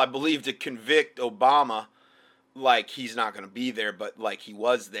trial, I believe, to convict Obama, like he's not going to be there, but like he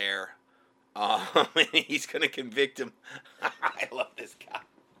was there. He's going to convict him. I love this guy.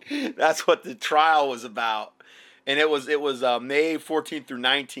 That's what the trial was about. And it was May 14th through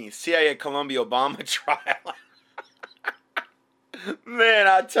 19th, CIA Columbia Obama trial. Man,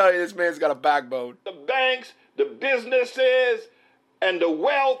 I tell you, this man's got a backbone. The banks, the businesses, and the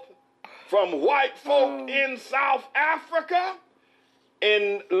wealth from white folk in South Africa,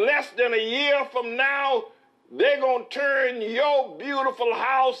 in less than a year from now, they're going to turn your beautiful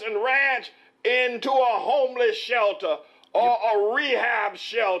house and ranch into a homeless shelter or a rehab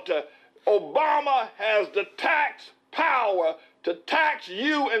shelter. Obama has the tax power to tax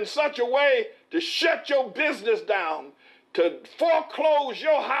you in such a way to shut your business down, to foreclose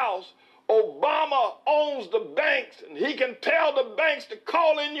your house. Obama owns the banks, and he can tell the banks to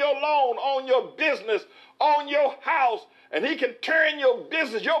call in your loan on your business, on your house, and he can turn your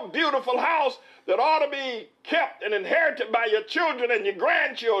business, your beautiful house that ought to be kept and inherited by your children and your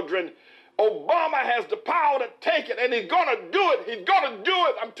grandchildren. Obama has the power to take it, and he's going to do it. He's going to do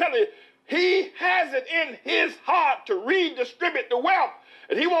it. I'm telling you, he has it in his heart to redistribute the wealth.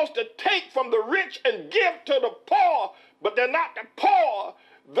 And he wants to take from the rich and give to the poor. But they're not the poor.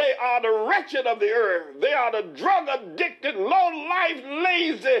 They are the wretched of the earth. They are the drug-addicted, low-life,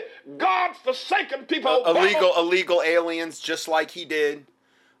 lazy, God-forsaken people. Illegal aliens, just like he did.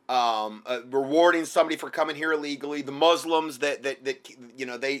 Rewarding somebody for coming here illegally. The Muslims that you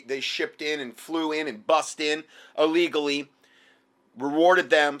know, they shipped in and flew in and bust in illegally. Rewarded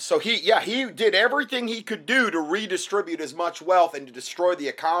them. So he did everything he could do to redistribute as much wealth and to destroy the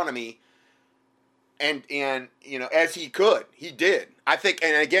economy. And you know, as he could, he did. I think,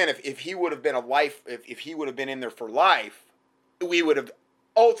 and again, if he would have been if he would have been in there for life, we would have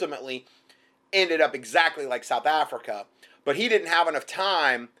ultimately ended up exactly like South Africa. But he didn't have enough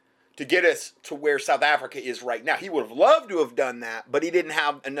time to get us to where South Africa is right now. He would have loved to have done that, but he didn't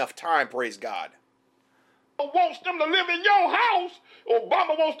have enough time, praise God. Wants them to live in your house.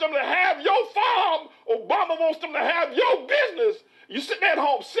 Obama wants them to have your farm. Obama wants them to have your business. You sit there at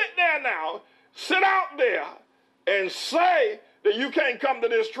home, sit there now, sit out there and say that you can't come to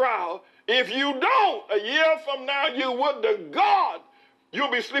this trial. If you don't, a year from now, you would to God,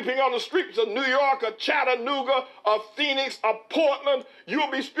 you'll be sleeping on the streets of New York or Chattanooga or Phoenix or Portland. You'll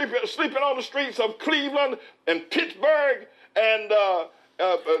be sleeping on the streets of Cleveland and Pittsburgh and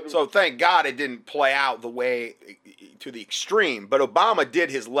so thank God it didn't play out the way to the extreme, but Obama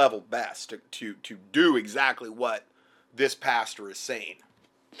did his level best to do exactly what this pastor is saying.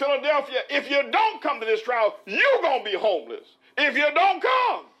 Philadelphia, if you don't come to this trial, you're going to be homeless. If you don't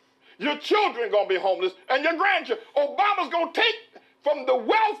come, your children are going to be homeless and your grandchildren. Obama's going to take from the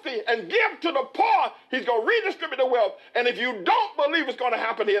wealthy and give to the poor. He's going to redistribute the wealth. And if you don't believe it's going to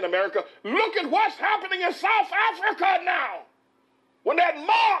happen here in America, look at what's happening in South Africa now. When that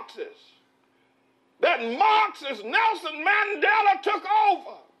Marxist Nelson Mandela took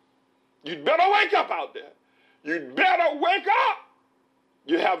over, you'd better wake up out there. You'd better wake up.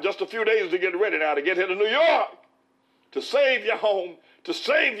 You have just a few days to get ready now to get here to New York, to save your home, to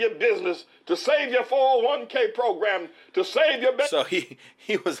save your business, to save your 401k program, to save your... So he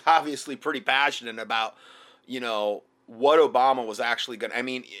was obviously pretty passionate about, you know, what Obama was actually going to... I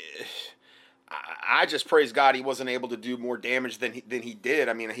mean... I just praise God he wasn't able to do more damage than he did.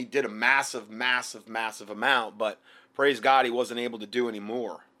 I mean, he did a massive amount, but praise God he wasn't able to do any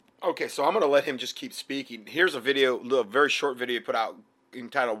more. Okay, so I'm going to let him just keep speaking. Here's a video, a very short video he put out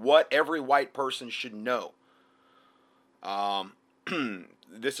entitled, What Every White Person Should Know.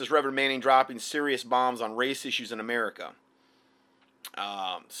 This is Reverend Manning dropping serious bombs on race issues in America.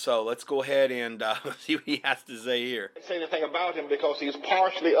 So let's go ahead and see what he has to say here. I can't say anything about him because he's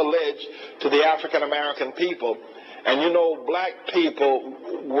partially alleged to the African American people. And you know, black people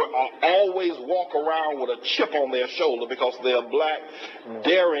always walk around with a chip on their shoulder because they're black,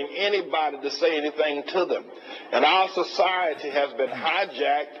 daring anybody to say anything to them. And our society has been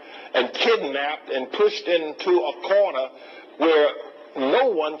hijacked and kidnapped and pushed into a corner where no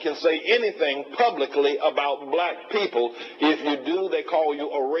one can say anything publicly about black people. If you do, they call you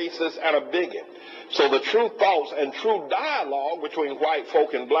a racist and a bigot. So the true thoughts and true dialogue between white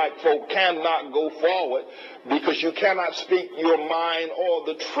folk and black folk cannot go forward because you cannot speak your mind or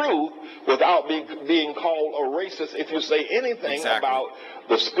the truth without being called a racist if you say anything about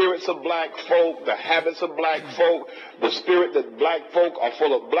the spirits of black folk, the habits of black folk, the spirit that black folk are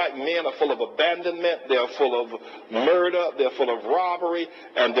full of, black men are full of abandonment, they're full of murder, they're full of robbery,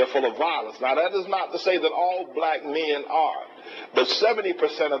 and they're full of violence. Now, that is not to say that all black men are, but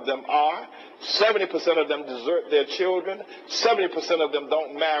 70% of them are. 70% of them desert their children. 70% of them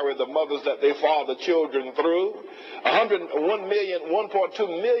don't marry the mothers that they father children through.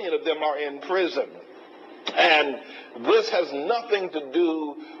 1.2 million of them are in prison. And this has nothing to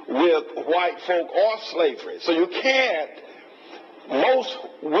do with white folk or slavery. So we can't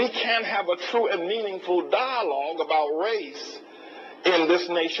have a true and meaningful dialogue about race in this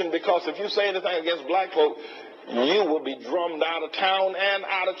nation, because if you say anything against black folk, you will be drummed out of town and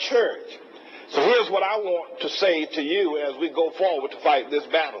out of church. So here's what I want to say to you as we go forward to fight this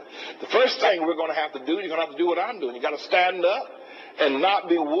battle. The first thing we're going to have to do, you're going to have to do what I'm doing. You got to stand up and not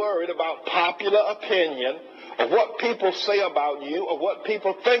be worried about popular opinion of what people say about you, or what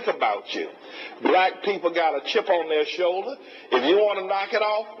people think about you. Black people got a chip on their shoulder. If you want to knock it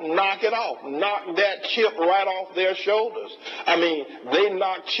off, knock it off. Knock that chip right off their shoulders. I mean, they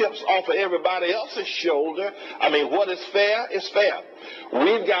knock chips off of everybody else's shoulder. I mean, what is fair is fair.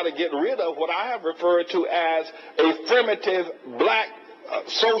 We've got to get rid of what I have referred to as affirmative black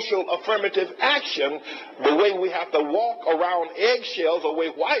social affirmative action, the way we have to walk around eggshells, the way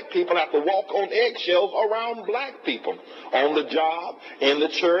white people have to walk on eggshells around black people, on the job, in the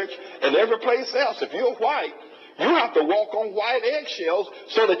church, and every place else. If you're white, you have to walk on white eggshells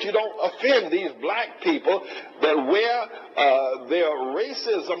so that you don't offend these black people that wear their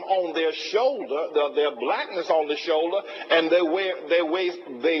racism on their shoulder, their blackness on the shoulder, and they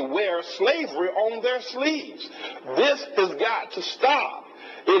wear slavery on their sleeves. This has got to stop.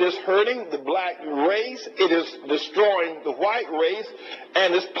 It is hurting the black race. It is destroying the white race,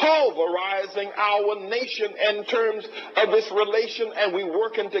 and it's pulverizing our nation in terms of this relation, and we're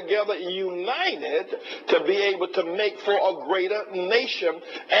working together united to be able to make for a greater nation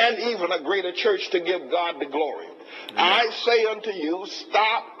and even a greater church to give God the glory. I say unto you,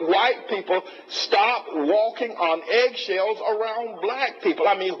 stop, white people, stop walking on eggshells around black people.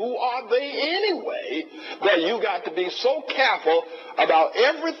 I mean, who are they anyway that you got to be so careful about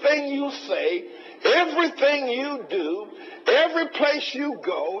everything you say, everything you do, every place you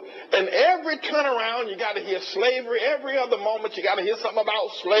go, and every turnaround you got to hear slavery. Every other moment you got to hear something about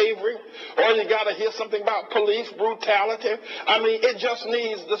slavery, or you got to hear something about police brutality. I mean, it just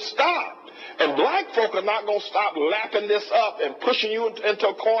needs to stop. And black folk are not going to stop lapping this up and pushing you into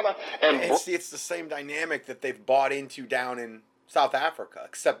a corner. And see, it's the same dynamic that they've bought into down in South Africa,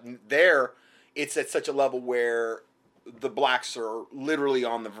 except there it's at such a level where the blacks are literally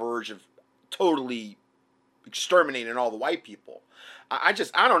on the verge of totally exterminating all the white people. I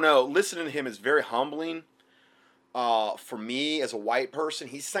don't know. Listening to him is very humbling. For me, as a white person,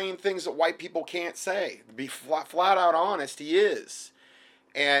 he's saying things that white people can't say. To be flat out honest, he is.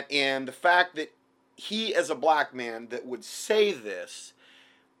 And the fact that he, as a black man, that would say this,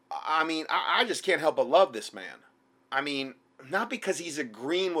 I mean, I just can't help but love this man. I mean, not because he's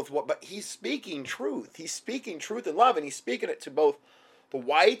agreeing with what, but he's speaking truth. He's speaking truth and love, and he's speaking it to both the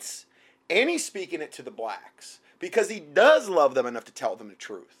whites, and he's speaking it to the blacks, because he does love them enough to tell them the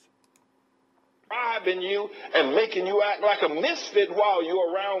truth. Driving you and making you act like a misfit while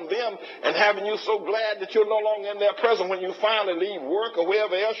you're around them, and having you so glad that you're no longer in their presence. When you finally leave work or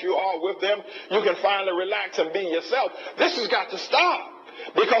wherever else you are with them, you can finally relax and be yourself. This has got to stop,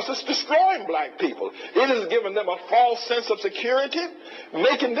 because it's destroying black people. It is giving them a false sense of security,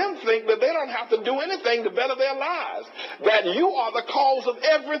 making them think that they don't have to do anything to better their lives, that you are the cause of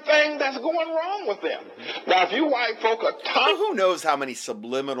everything that's going wrong with them. Now, if you white folk are tired... Who knows how many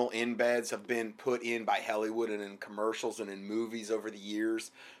subliminal embeds have been put in by Hollywood and in commercials and in movies over the years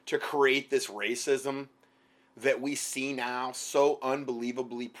to create this racism that we see now so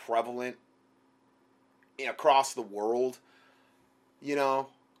unbelievably prevalent across the world. You know,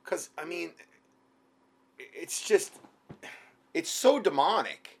 because, I mean, it's just, it's so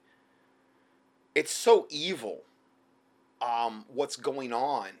demonic. It's so evil, what's going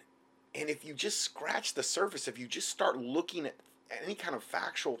on. And if you just scratch the surface, if you just start looking at any kind of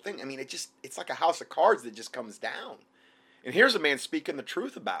factual thing, I mean, it's like a house of cards that just comes down. And here's a man speaking the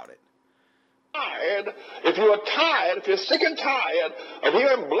truth about it. If you're tired, if you're sick and tired of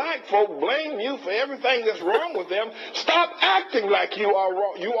hearing black folk blame you for everything that's wrong with them, stop acting like you are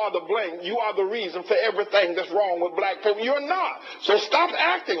wrong. You are the blame. You are the reason for everything that's wrong with black folk. You're not. So stop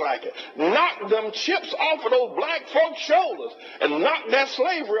acting like it. Knock them chips off of those black folks' shoulders and knock that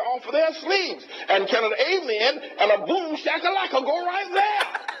slavery off of their sleeves. And can an amen and a boom shakalaka go right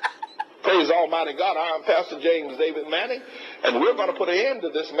there? Praise Almighty God. I am Pastor James David Manning, and we're going to put an end to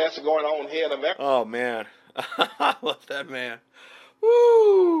this mess going on here in America. Oh, man. I love that man.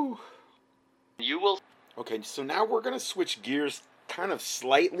 Woo! You will... Okay, so now we're going to switch gears kind of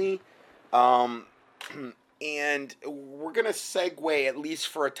slightly, and we're going to segue, at least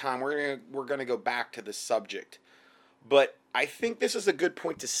for a time. We're going to go back to the subject. But I think this is a good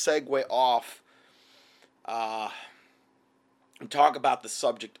point to segue off and talk about the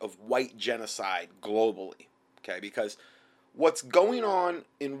subject of white genocide globally, okay? Because what's going on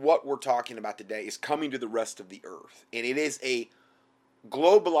in what we're talking about today is coming to the rest of the earth, and it is a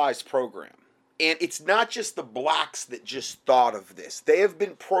globalized program. And it's not just the blacks that just thought of this. They have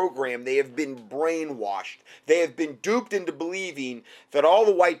been programmed, they have been brainwashed, they have been duped into believing that all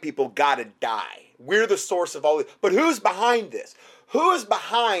the white people gotta die. We're the source of all this. But who's behind this? Who is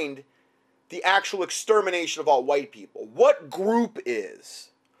behind the actual extermination of all white people? What group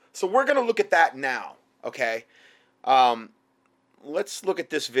is? So we're going to look at that now. Okay? Let's look at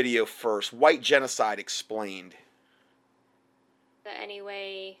this video first. White genocide explained. Is there any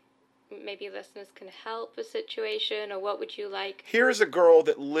way maybe listeners can help the situation, or what would you like? Here's a girl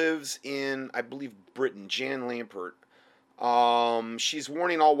that lives in, I believe, Britain, Jan Lampert. She's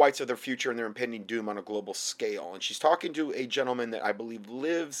warning all whites of their future and their impending doom on a global scale. And she's talking to a gentleman that I believe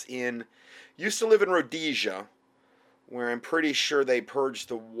used to live in Rhodesia, where I'm pretty sure they purged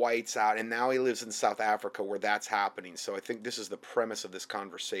the whites out, and now he lives in South Africa where that's happening. So I think this is the premise of this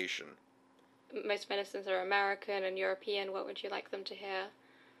conversation. Most medicines are American and European. What would you like them to hear?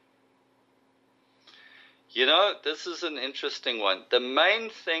 You know, this is an interesting one. The main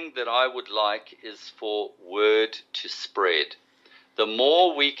thing that I would like is for word to spread. The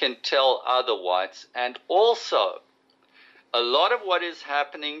more we can tell other whites, and also a lot of what is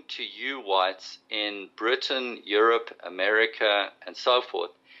happening to you whites in Britain, Europe, America, and so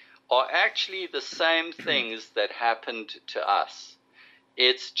forth, are actually the same things that happened to us.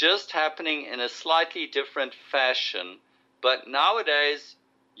 It's just happening in a slightly different fashion, but nowadays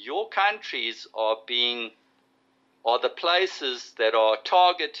your countries are the places that are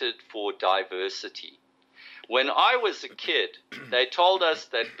targeted for diversity. When I was a kid, they told us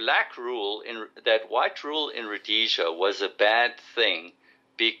that white rule in Rhodesia was a bad thing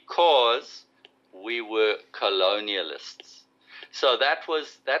because we were colonialists. So that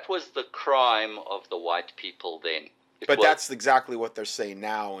was the crime of the white people then. But that's exactly what they're saying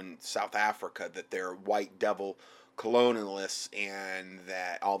now in South Africa, that they're white devil colonialists and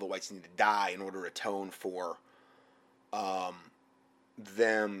that all the whites need to die in order to atone for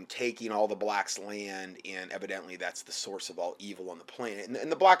them taking all the blacks' land, and evidently that's the source of all evil on the planet.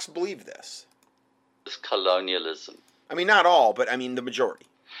 And the blacks believe this. It's colonialism. I mean, not all, but I mean the majority.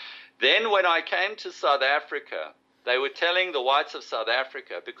 Then when I came to South Africa, they were telling the whites of South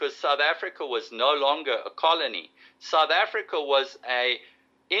Africa, because South Africa was no longer a colony. South Africa was a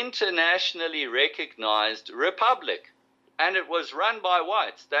internationally recognized republic, and it was run by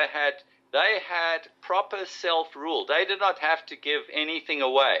whites. They had proper self-rule. They did not have to give anything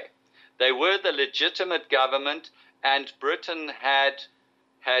away. They were the legitimate government, and Britain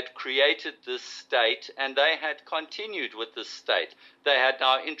had created this state, and they had continued with this state. They had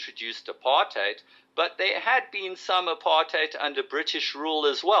now introduced apartheid, but there had been some apartheid under British rule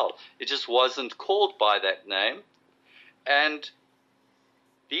as well. It just wasn't called by that name. And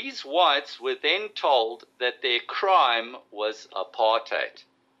these whites were then told that their crime was apartheid.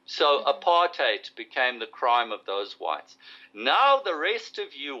 So apartheid became the crime of those whites. Now the rest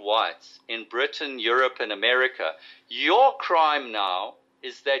of you whites in Britain, Europe, and America, your crime now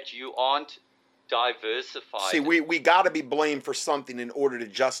is that you aren't diversified. See, we got to be blamed for something in order to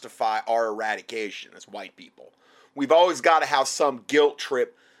justify our eradication as white people. We've always got to have some guilt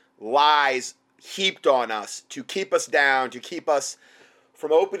trip, lies heaped on us to keep us down, to keep us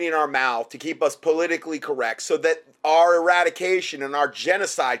from opening our mouth, to keep us politically correct, so that our eradication and our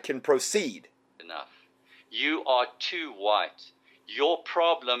genocide can proceed. Enough. You are too white. Your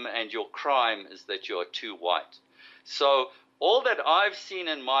problem and your crime is that you're too white. So all that I've seen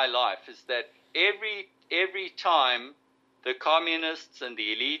in my life is that every time the communists and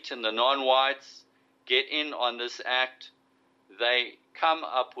the elite and the non-whites get in on this act, they come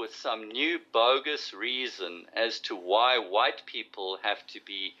up with some new bogus reason as to why white people have to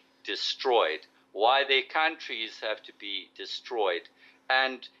be destroyed, why their countries have to be destroyed.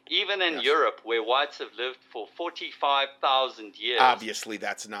 And even in Europe, where whites have lived for 45,000 years... Obviously,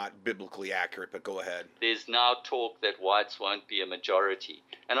 that's not biblically accurate, but go ahead. There's now talk that whites won't be a majority.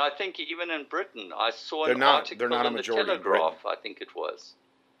 And I think even in Britain, I saw an article in the Telegraph, I think it was,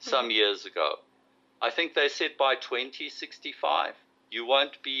 some years ago. I think they said by 2065, you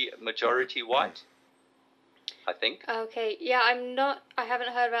won't be majority white, I think. Okay, yeah, I haven't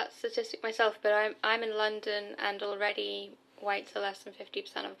heard about the statistic myself, but I'm in London, and already whites are less than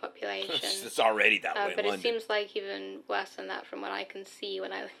 50% of the population. It's already that way in But London. It seems like even worse than that from what I can see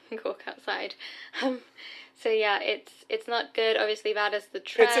when I walk outside. So yeah, it's not good. Obviously, that is the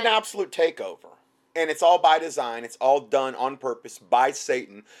trend. It's an absolute takeover. And it's all by design. It's all done on purpose by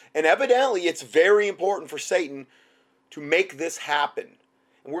Satan. And evidently, it's very important for Satan to make this happen.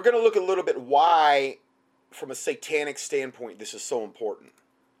 And we're going to look a little bit why, from a satanic standpoint, this is so important.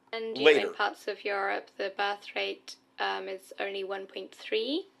 And later. In parts of Europe, the birth rate is only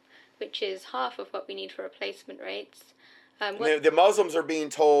 1.3, which is half of what we need for replacement rates. The Muslims are being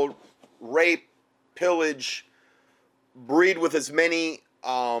told, rape, pillage, breed with as many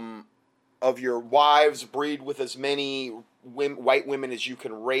of your wives, breed with as many white women as you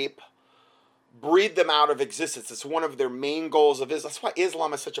can rape, breed them out of existence. It's one of their main goals of Islam. That's why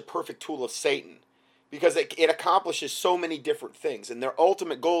Islam is such a perfect tool of Satan. because it accomplishes so many different things, and their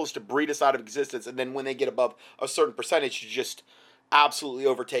ultimate goal is to breed us out of existence, and then when they get above a certain percentage, to just absolutely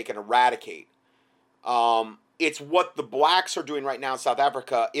overtake and eradicate. It's what the blacks are doing right now in South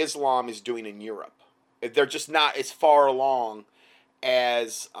Africa, Islam is doing in Europe. They're just not as far along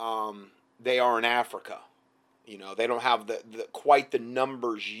as they are in Africa. You know, they don't have the quite the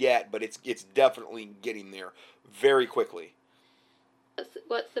numbers yet, but it's definitely getting there very quickly.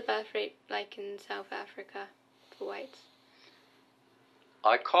 What's the birth rate like in South Africa for whites?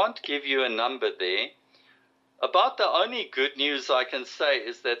 I can't give you a number there. About the only good news I can say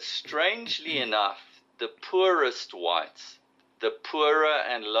is that, strangely enough, the poorest whites, the poorer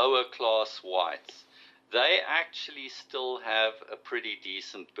and lower class whites, they actually still have a pretty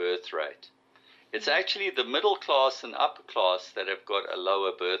decent birth rate. It's actually the middle class and upper class that have got a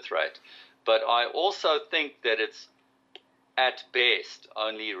lower birth rate. But I also think that it's at best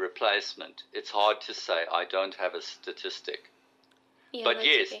only replacement. It's hard to say. I don't have a statistic. Yeah, but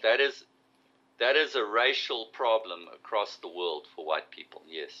yes, okay. that is a racial problem across the world for white people,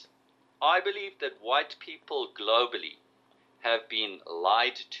 yes. I believe that white people globally have been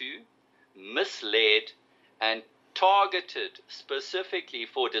lied to, misled, and targeted specifically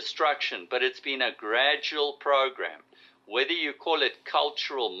for destruction, but it's been a gradual program. Whether you call it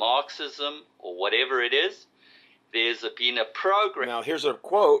cultural Marxism or whatever it is, there's been a program. Now, here's a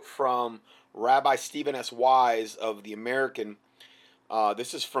quote from Rabbi Stephen S. Wise of the American.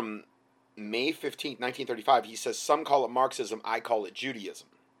 This is from May 15th, 1935. He says, "Some call it Marxism, I call it Judaism."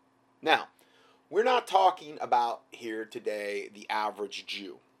 Now, we're not talking about here today the average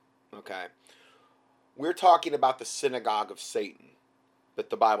Jew, okay? We're talking about the synagogue of Satan that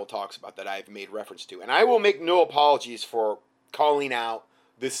the Bible talks about, that I've made reference to. And I will make no apologies for calling out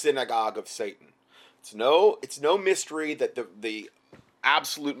the synagogue of Satan. It's no mystery that the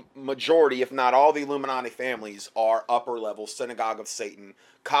absolute majority, if not all, the Illuminati families are upper-level synagogue of Satan,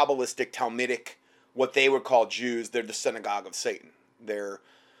 Kabbalistic, Talmudic, what they would call Jews. They're the synagogue of Satan. They're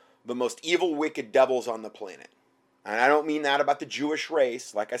the most evil, wicked devils on the planet. And I don't mean that about the Jewish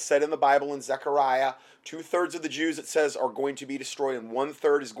race. Like I said in the Bible in Zechariah, 2/3 of the Jews, it says, are going to be destroyed, and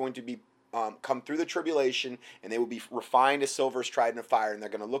 1/3 is going to be come through the tribulation, and they will be refined as silver is tried in a fire, and they're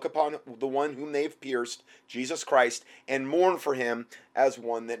going to look upon the one whom they've pierced, Jesus Christ, and mourn for him as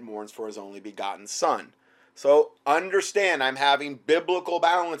one that mourns for his only begotten Son. So understand, I'm having biblical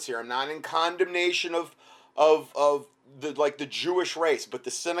balance here. I'm not in condemnation of the Jewish race, but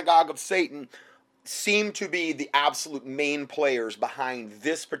the synagogue of Satan seem to be the absolute main players behind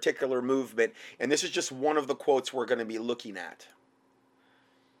this particular movement, and this is just one of the quotes we're going to be looking at.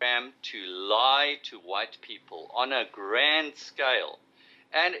 To lie to white people on a grand scale,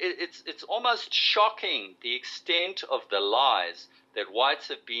 and it's almost shocking the extent of the lies that whites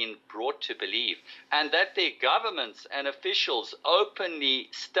have been brought to believe, and that their governments and officials openly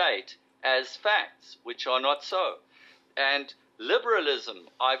state as facts, which are not so. And liberalism,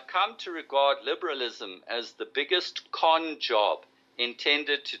 I've come to regard liberalism as the biggest con job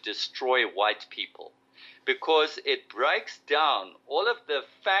intended to destroy white people, because it breaks down all of the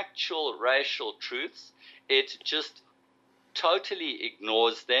factual racial truths. It just totally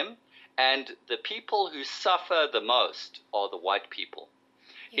ignores them, and the people who suffer the most are the white people.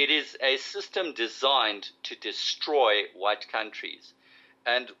 Yeah. It is a system designed to destroy white countries.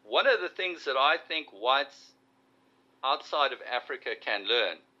 And one of the things that I think whites outside of Africa can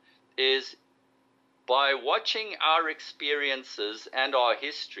learn is, by watching our experiences and our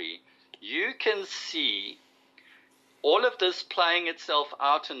history, you can see all of this playing itself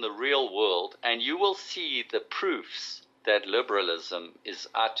out in the real world, and you will see the proofs that liberalism is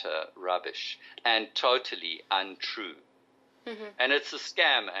utter rubbish and totally untrue. Mm-hmm. And it's a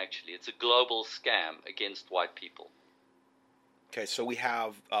scam, actually. It's a global scam against white people. Okay, so we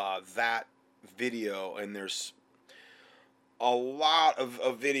have that video, and there's a lot of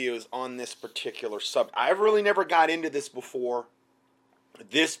videos on this particular subject. I've really never got into this before,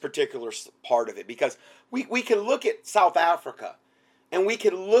 this particular part of it, because we can look at South Africa, and we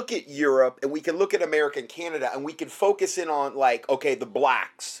can look at Europe, and we can look at America and Canada, and we can focus in on, like, okay, the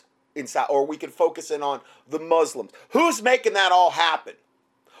blacks inside, or we can focus in on the Muslims. Who's making that all happen?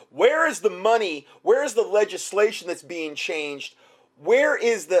 Where is the money? Where is the legislation that's being changed? Where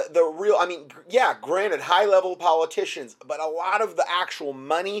is the real, I mean, yeah, granted, high-level politicians, but a lot of the actual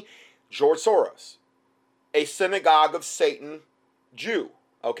money, George Soros, a synagogue of Satan Jew,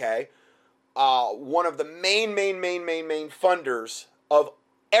 okay? One of the main funders of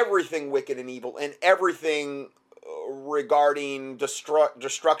everything wicked and evil, and everything regarding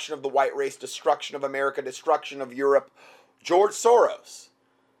destruction of the white race, destruction of America, destruction of Europe, George Soros.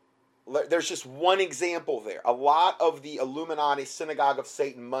 there's just one example there. A lot of the Illuminati Synagogue of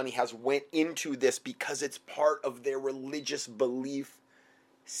Satan money has went into this because it's part of their religious belief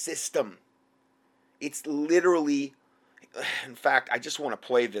system. It's literally, in fact, I just want to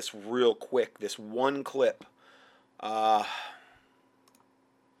play this real quick, this one clip. Let's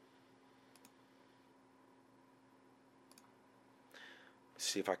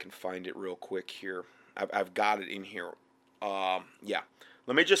see if I can find it real quick here. I've got it in here. Yeah.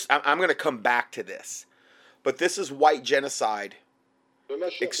 Let me just, I'm going to come back to this. But this is white genocide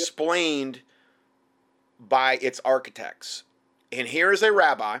explained by its architects. And here is a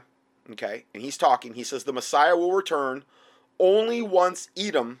rabbi, okay, and he's talking. He says the Messiah will return only once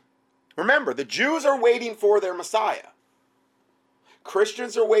Edom. Remember, the Jews are waiting for their Messiah.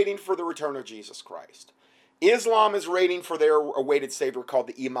 Christians are waiting for the return of Jesus Christ. Islam is waiting for their awaited Savior called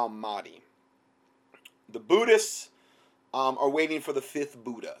the Imam Mahdi. The Buddhists are waiting for the fifth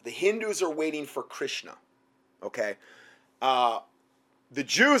Buddha. The Hindus are waiting for Krishna. Okay? The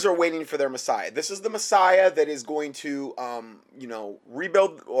Jews are waiting for their Messiah. This is the Messiah that is going to,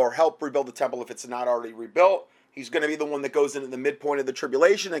 rebuild or help rebuild the temple if it's not already rebuilt. He's going to be the one that goes into the midpoint of the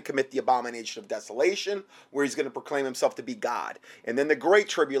tribulation and commit the abomination of desolation, where he's going to proclaim himself to be God. And then the great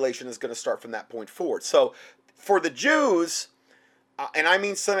tribulation is going to start from that point forward. So for the Jews, and I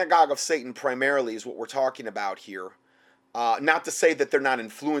mean Synagogue of Satan primarily is what we're talking about here, not to say that they're not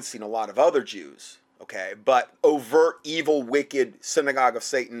influencing a lot of other Jews, okay, but overt, evil, wicked Synagogue of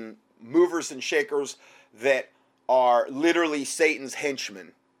Satan movers and shakers that are literally Satan's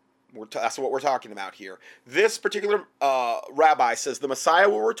henchmen. That's what we're talking about here. This particular rabbi says the Messiah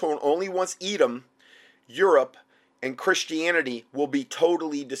will return only once Edom, Europe, and Christianity will be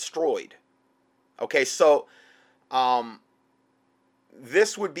totally destroyed. Okay, so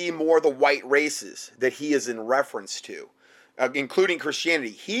this would be more the white races that he is in reference to, including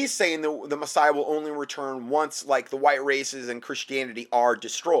Christianity. He's saying the Messiah will only return once, like, the white races and Christianity are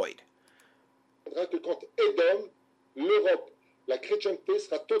destroyed. La chrétienté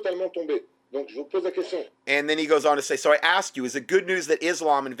sera totalement tombée. Donc je vous pose la question. And then he goes on to say, so I ask you, is it good news that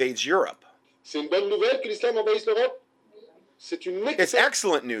Islam invades Europe? C'est une bonne nouvelle que l'islam envahisse l'Europe? C'est une It's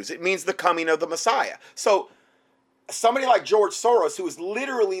excellent news. It means the coming of the Messiah. So somebody like George Soros, who is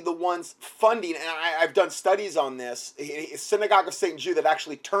literally the ones funding, and I've done studies on this, a Synagogue of Satan Jew that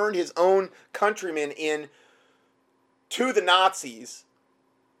actually turned his own countrymen in to the Nazis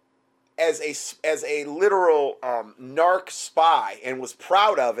as a literal narc spy, and was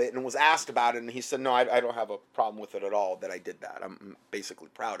proud of it and was asked about it, and he said, no, I don't have a problem with it at all that I did that. I'm basically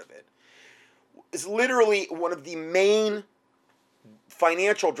proud of it. It's literally one of the main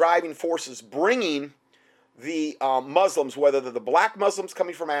financial driving forces bringing the Muslims, whether they're the black Muslims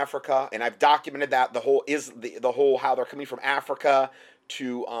coming from Africa, and I've documented that, the whole how they're coming from Africa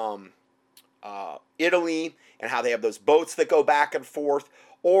to Italy, and how they have those boats that go back and forth,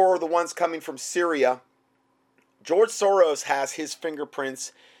 or the ones coming from Syria. George Soros has his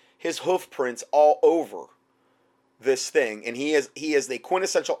fingerprints, his hoof prints all over this thing, and he is the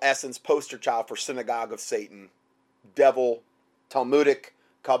quintessential essence poster child for Synagogue of Satan, devil, Talmudic,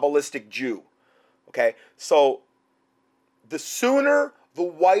 Kabbalistic Jew. Okay, so the sooner the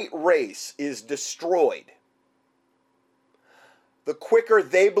white race is destroyed, the quicker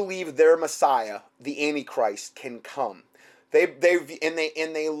they believe their Messiah, the Antichrist, can come. They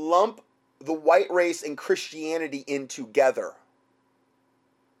lump the white race and Christianity in together.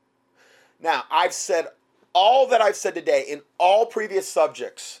 Now, I've said all that I've said today in all previous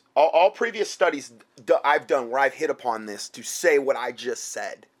subjects, all previous studies I've done where I've hit upon this to say what I just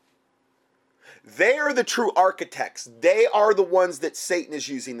said. They are the true architects. They are the ones that Satan is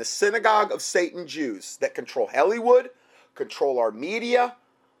using. The Synagogue of Satan Jews that control Hollywood, control our media,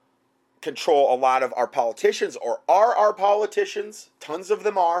 control a lot of our politicians, or are our politicians. Tons of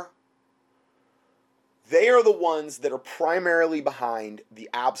them are. They are the ones that are primarily behind the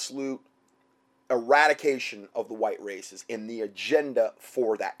absolute eradication of the white races and the agenda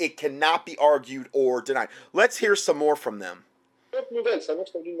for that. It cannot be argued or denied. Let's hear some more from them.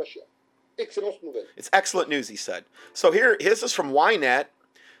 It's excellent news, he said. So here, this is from Ynet,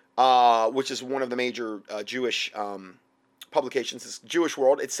 which is one of the major Jewish publications, this Jewish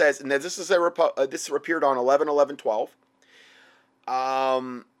World. It says, and this is this appeared on 11/11/12.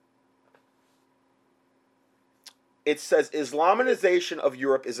 It says Islamization of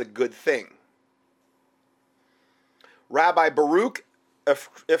Europe is a good thing. Rabbi Baruch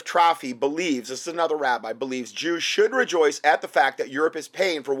Iftrafi believes, this is another rabbi, believes Jews should rejoice at the fact that Europe is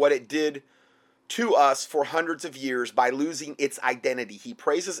paying for what it did to us for hundreds of years by losing its identity. He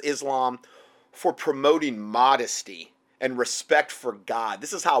praises Islam for promoting modesty and respect for God.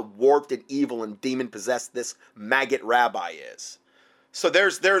 This is how warped and evil and demon-possessed this maggot rabbi is. So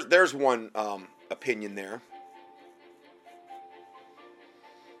there's one opinion there.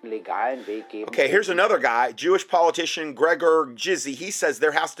 Okay, here's another guy, Jewish politician Gregor Gysi. He says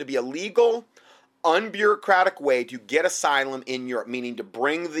there has to be a legal, unbureaucratic way to get asylum in Europe, meaning to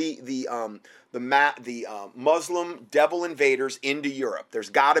bring the Muslim devil invaders into Europe.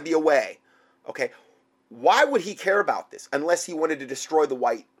 There's got to be a way. Okay, why would he care about this unless he wanted to destroy the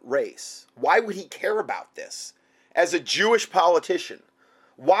white race? Why would he care about this as a Jewish politician?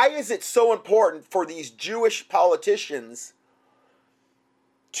 Why is it so important for these Jewish politicians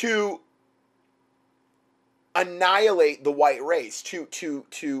to annihilate the white race, to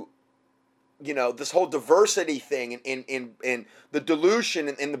you know, this whole diversity thing and the dilution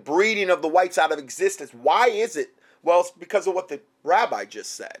and the breeding of the whites out of existence? Why is it? Well, it's because of what the rabbi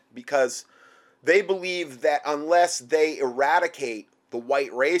just said. Because they believe that unless they eradicate the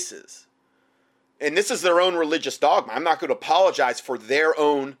white races, and this is their own religious dogma, I'm not going to apologize for their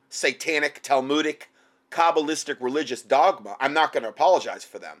own satanic, Talmudic, Kabbalistic religious dogma. I'm not going to apologize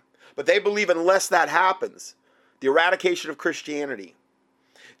for them. But they believe unless that happens, the eradication of Christianity,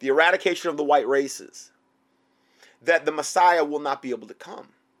 the eradication of the white races, that the Messiah will not be able to come.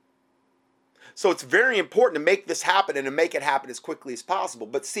 So it's very important to make this happen and to make it happen as quickly as possible.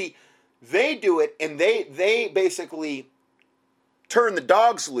 But see, they do it and they basically turn the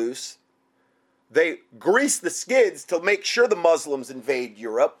dogs loose. They grease the skids to make sure the Muslims invade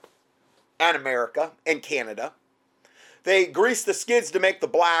Europe and America and Canada. They grease the skids to make the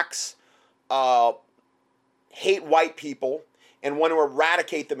blacks hate white people and want to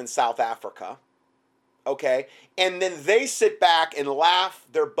eradicate them in South Africa. Okay? And then they sit back and laugh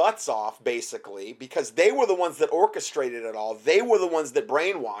their butts off, basically, because they were the ones that orchestrated it all. They were the ones that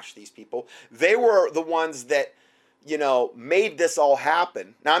brainwashed these people. They were the ones that, you know, made this all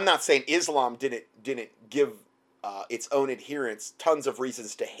happen. Now, I'm not saying Islam didn't give its own adherents tons of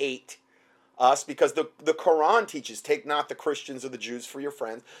reasons to hate us, because the Quran teaches, take not the Christians or the Jews for your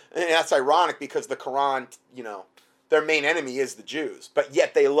friends. And that's ironic because the Quran, you know, their main enemy is the Jews. But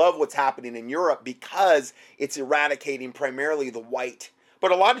yet they love what's happening in Europe because it's eradicating primarily the white.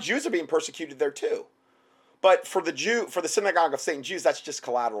 But a lot of Jews are being persecuted there too. But for the synagogue of Satan Jews, that's just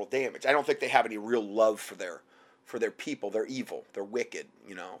collateral damage. I don't think they have any real love for their people. They're evil. They're wicked.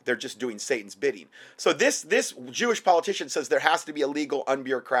 You know, they're just doing Satan's bidding. So this Jewish politician says there has to be a legal,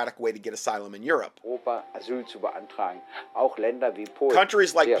 unbureaucratic way to get asylum in Europe.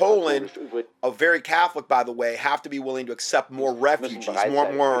 Countries like Poland, very Catholic by the way, have to be willing to accept more refugees,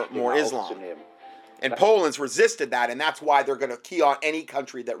 more Islam. And Poland's resisted that, and that's why they're going to key on any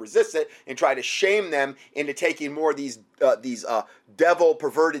country that resists it and try to shame them into taking more of these devil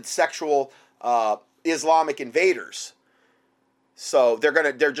perverted sexual Islamic invaders. So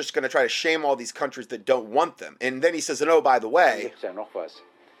they're just gonna try to shame all these countries that don't want them. And then he says, and oh, by the way,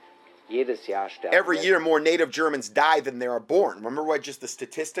 every year more native Germans die than there are born. Remember what just the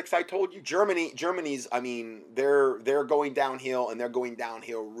statistics I told you? Germany's, I mean, they're going downhill, and they're going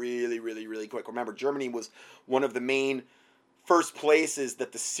downhill really, really, really quick. Remember, Germany was one of the main first places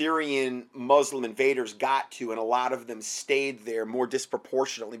that the Syrian Muslim invaders got to, and a lot of them stayed there more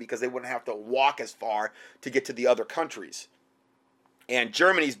disproportionately because they wouldn't have to walk as far to get to the other countries. And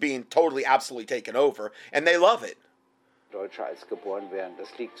Germany's being totally, absolutely taken over, and they love it.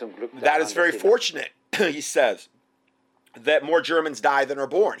 That is very fortunate, he says, that more Germans die than are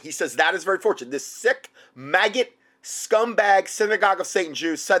born. He says that is very fortunate. This sick, maggot, scumbag synagogue of Satan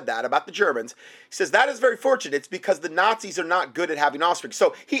Jews said that about the Germans. He says that is very fortunate. It's because the Nazis are not good at having offspring.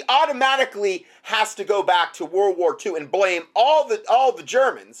 So he automatically has to go back to World War II and blame all the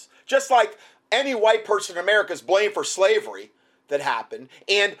Germans, just like any white person in America is blamed for slavery that happened.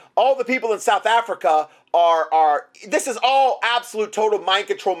 And all the people in South Africa are this is all absolute total mind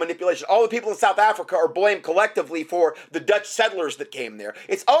control manipulation. All the people in South Africa are blamed collectively for the Dutch settlers that came there.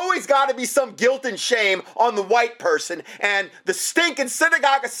 It's always got to be some guilt and shame on the white person, and the stinking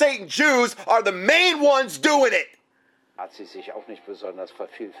synagogue of Satan Jews are the main ones doing it.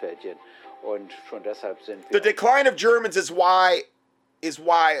 The decline of Germans is why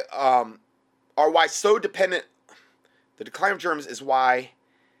so dependent. The decline of Germans is why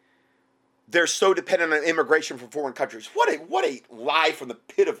they're so dependent on immigration from foreign countries. What a lie from the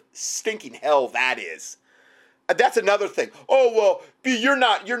pit of stinking hell that is. That's another thing. Oh, well,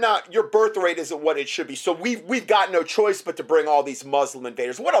 your birth rate isn't what it should be, so we've got no choice but to bring all these Muslim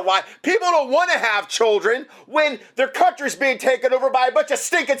invaders. What a lie. People don't want to have children when their country's being taken over by a bunch of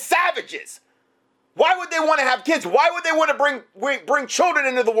stinking savages. Why would they want to have kids? Why would they want to bring children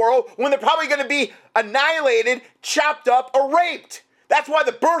into the world when they're probably going to be annihilated, chopped up, or raped? That's why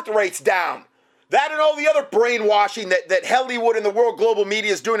the birth rate's down. That and all the other brainwashing that Hollywood and the world global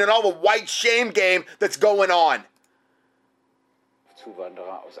media is doing, and all the white shame game that's going on.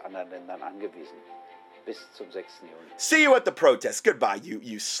 Zuwanderer aus anderen Ländern angewiesen. Bis zum 6. Juni. See you at the protest. Goodbye,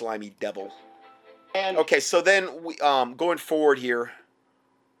 you slimy devil. Okay, so then we going forward here,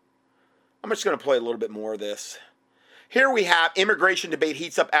 I'm just going to play a little bit more of this. Here we have immigration debate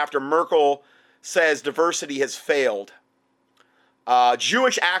heats up after Merkel says diversity has failed.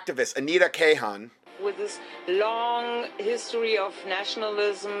 Jewish activist Anita Kahan. With this long history of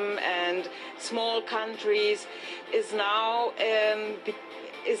nationalism and small countries, is now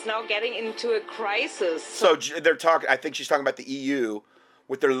getting into a crisis. So they're talking. I think she's talking about the EU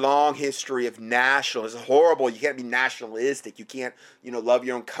with their long history of nationalism. It's horrible. You can't be nationalistic. You can't, love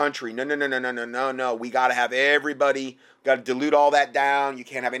your own country. No. We got to have everybody. Got to dilute all that down. You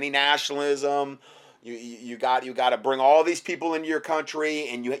can't have any nationalism. You got to bring all these people into your country,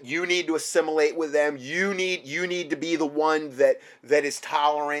 and you need to assimilate with them. You need to be the one that is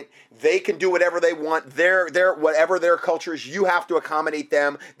tolerant. They can do whatever they want. Their whatever their culture is, you have to accommodate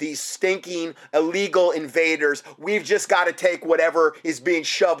them. These stinking illegal invaders. We've just got to take whatever is being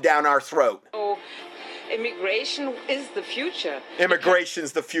shoved down our throat. So, immigration is the future.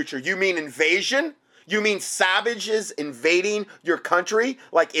 Immigration's the future. You mean invasion? You mean savages invading your country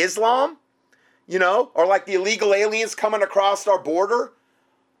like Islam? Or like the illegal aliens coming across our border.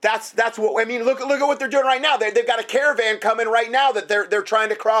 That's what I mean. Look at what they're doing right now. They've got a caravan coming right now that they're trying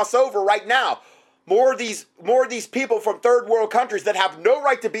to cross over right now. More of these people from third world countries that have no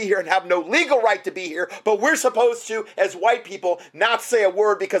right to be here and have no legal right to be here, but we're supposed to, as white people, not say a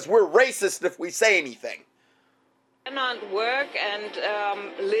word because we're racist if we say anything. Cannot work and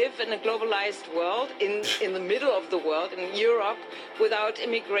live in a globalized world, in the middle of the world, in Europe, without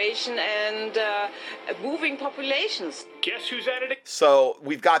immigration and moving populations. Guess who's at it? So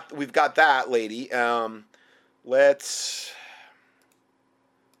we've got that lady. Let's.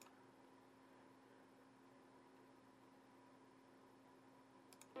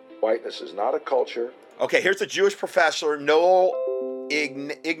 Whiteness is not a culture. Okay, here's a Jewish professor, Noel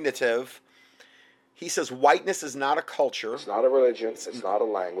Ignatieff. He says whiteness is not a culture. It's not a religion. It's not a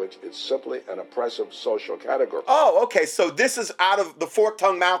language. It's simply an oppressive social category. Oh, okay. So this is out of the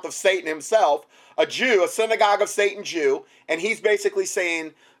forked-tongued mouth of Satan himself, a Jew, a synagogue of Satan Jew, and he's basically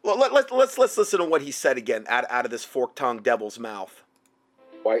saying, well, let's listen to what he said again out of this forked-tongued devil's mouth.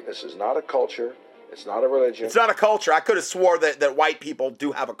 Whiteness is not a culture. It's not a religion. It's not a culture. I could have swore that white people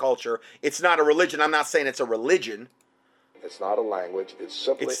do have a culture. It's not a religion. I'm not saying it's a religion. It's not a language.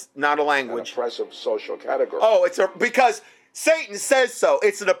 It's not a language. An oppressive social category. Oh, because Satan says so.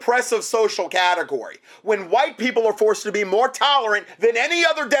 It's an oppressive social category. When white people are forced to be more tolerant than any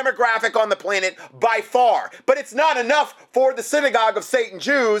other demographic on the planet by far. But it's not enough for the synagogue of Satan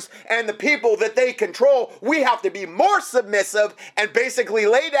Jews and the people that they control. We have to be more submissive and basically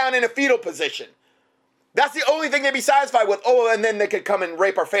lay down in a fetal position. That's the only thing they'd be satisfied with. Oh, and then they could come and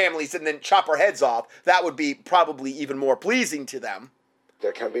rape our families and then chop our heads off. That would be probably even more pleasing to them.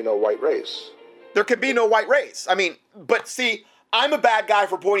 There can be no white race. There can be no white race. I mean, but see, I'm a bad guy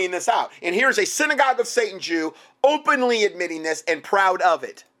for pointing this out. And here's a synagogue of Satan Jew openly admitting this and proud of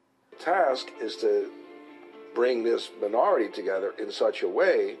it. The task is to bring this minority together in such a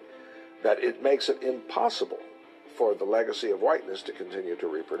way that it makes it impossible for the legacy of whiteness to continue to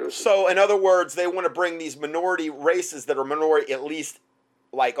reproduce. So, in other words, they want to bring these minority races that are minority, at least,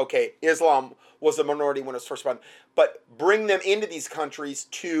 like, okay, Islam was a minority when it was first found, but bring them into these countries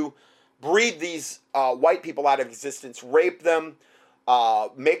to breed these white people out of existence, rape them,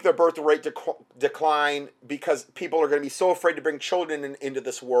 make their birth rate decline because people are going to be so afraid to bring children into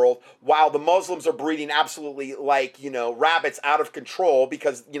this world, while the Muslims are breeding absolutely like, rabbits out of control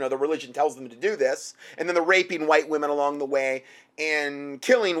because, the religion tells them to do this. And then they're raping white women along the way and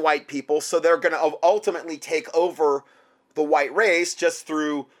killing white people. So they're going to ultimately take over the white race just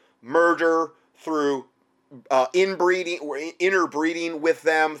through murder, through inbreeding or interbreeding with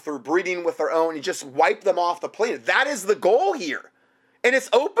them, through breeding with their own, and just wipe them off the planet. That is the goal here. And it's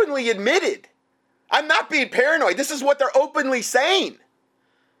openly admitted. I'm not being paranoid. This is what they're openly saying.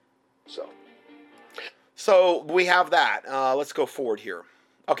 So we have that. Let's go forward here.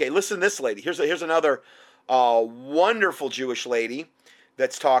 Okay, listen to this lady. Here's another wonderful Jewish lady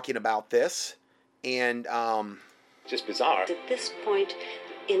that's talking about this. And just bizarre. At this point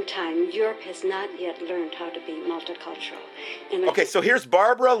in time, Europe has not yet learned how to be multicultural. And okay, so here's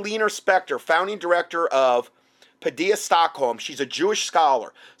Barbara Leaner Spector, founding director of Padilla Stockholm. She's a Jewish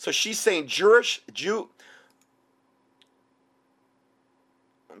scholar. So she's saying let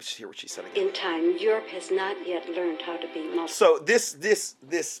me just hear what she said again. In time, Europe has not yet learned how to be Muslim. So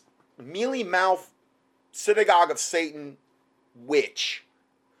this mealy mouth Synagogue of Satan witch,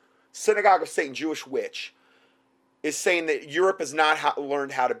 Synagogue of Satan Jewish witch, is saying that Europe has not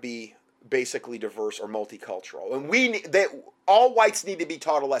learned how to be basically diverse or multicultural, and all whites need to be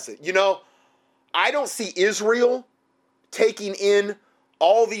taught a lesson. You know, I don't see Israel taking in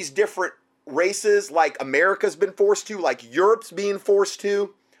all these different races like America's been forced to, like Europe's being forced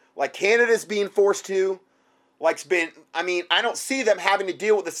to, like Canada's being forced to, I don't see them having to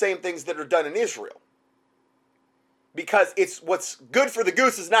deal with the same things that are done in Israel. Because it's what's good for the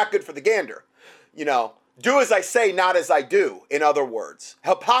goose is not good for the gander. You know, do as I say, not as I do, in other words.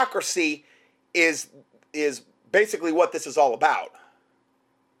 Hypocrisy is basically what this is all about.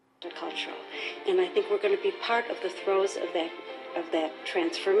 Cultural. And I think we're going to be part of the throes of that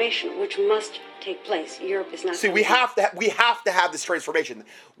transformation, which must take place. Europe is not. See, we have to have this transformation.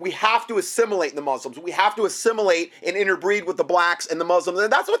 We have to assimilate the Muslims. We have to assimilate and interbreed with the blacks and the Muslims,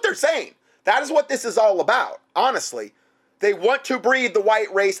 and that's what they're saying. That is what this is all about. Honestly, they want to breed the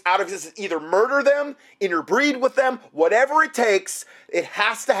white race out of this. Either murder them, interbreed with them, whatever it takes. It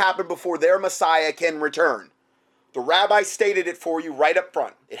has to happen before their Messiah can return. The rabbi stated it for you right up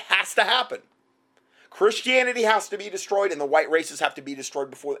front. It has to happen. Christianity has to be destroyed and the white races have to be destroyed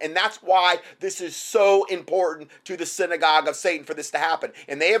before. And that's why this is so important to the Synagogue of Satan for this to happen.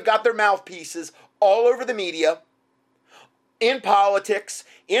 And they have got their mouthpieces all over the media, in politics,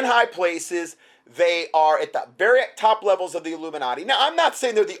 in high places. They are at the very top levels of the Illuminati. Now, I'm not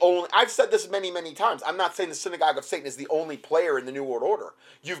saying they're the only. I've said this many, many times. I'm not saying the Synagogue of Satan is the only player in the New World Order.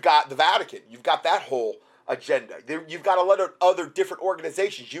 You've got the Vatican. You've got that whole agenda. You've got a lot of other different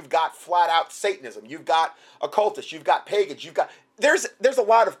organizations. You've got flat out Satanism. You've got occultists. You've got pagans. You've got there's a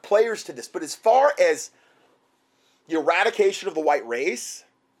lot of players to this. But as far as the eradication of the white race,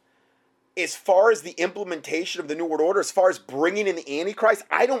 as far as the implementation of the New World Order, as far as bringing in the Antichrist,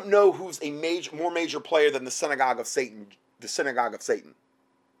 I don't know who's a more major player than the Synagogue of Satan. The Synagogue of Satan,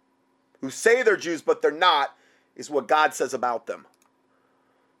 who say they're Jews but they're not, is what God says about them.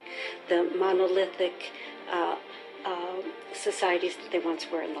 The monolithic societies that they once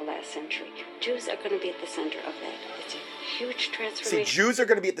were in the last century. Jews are going to be at the center of that. It's a huge transformation. See, Jews are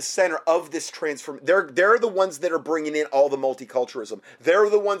going to be at the center of this transformation. They're the ones that are bringing in all the multiculturalism. They're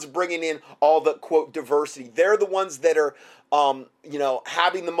the ones bringing in all the, quote, diversity. They're the ones that are,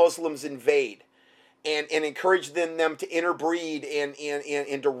 having the Muslims invade and encourage them to interbreed and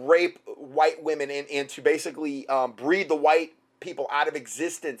to rape white women and to basically breed the white people out of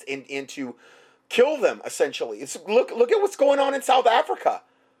existence and to kill them, essentially. Look at what's going on in South Africa.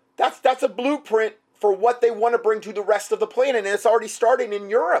 That's a blueprint for what they want to bring to the rest of the planet, and it's already starting in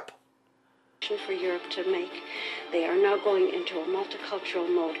Europe. For Europe to make. They are now going into a multicultural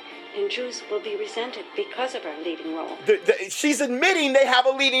mode, and Jews will be resented because of our leading role. She's admitting they have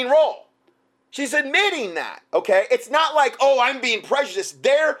a leading role. She's admitting that, okay? It's not like, oh, I'm being prejudiced.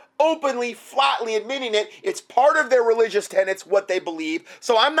 They're openly, flatly admitting it. It's part of their religious tenets, what they believe.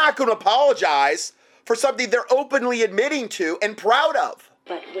 So I'm not going to apologize for something they're openly admitting to and proud of.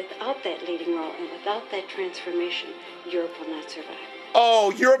 But without that leading role and without that transformation, Europe will not survive.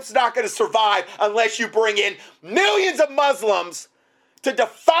 Oh, Europe's not going to survive unless you bring in millions of Muslims to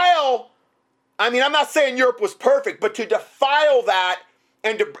defile. I mean, I'm not saying Europe was perfect, but to defile that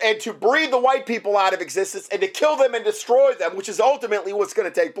and to breed the white people out of existence and to kill them and destroy them, which is ultimately what's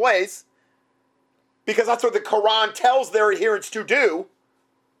going to take place, because that's what the Quran tells their adherents to do.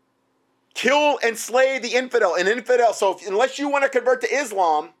 Kill and slay the infidel. So unless you want to convert to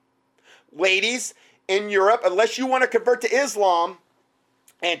Islam, ladies in Europe, unless you want to convert to Islam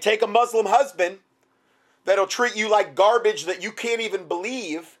and take a Muslim husband that'll treat you like garbage that you can't even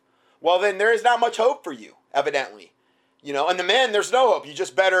believe, well, then there is not much hope for you, evidently. And the men, there's no hope. You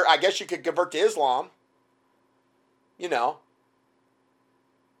just better, I guess you could convert to Islam.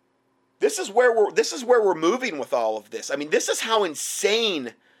 This is where we're moving with all of this. I mean, this is how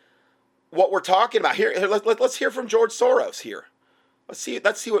insane what we're talking about. Here, let's hear from George Soros here. Let's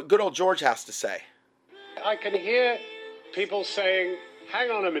see what good old George has to say. I can hear people saying,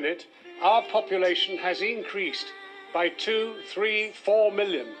 hang on a minute, our population has increased by 2, 3, 4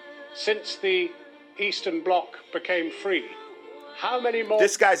 million since the Eastern Bloc became free. How many more?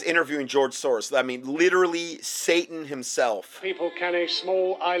 This guy's interviewing George Soros. I mean, literally Satan himself. People can a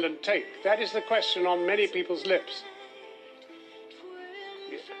small island take? That is the question on many people's lips.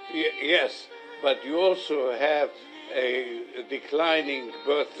 Yes, but you also have a declining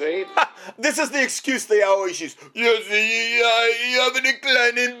birth rate. This is the excuse they always use. Yes, you have a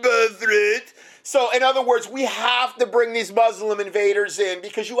declining birth rate. So, in other words, we have to bring these Muslim invaders in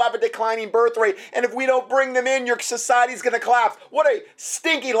because you have a declining birth rate. And if we don't bring them in, your society's going to collapse. What a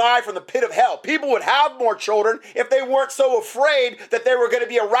stinky lie from the pit of hell. People would have more children if they weren't so afraid that they were going to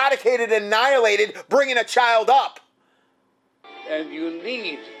be eradicated and annihilated bringing a child up. And you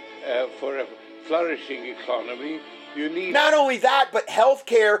need, for a flourishing economy, you need... Not only that, but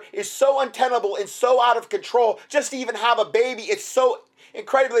healthcare is so untenable and so out of control. Just to even have a baby, it's so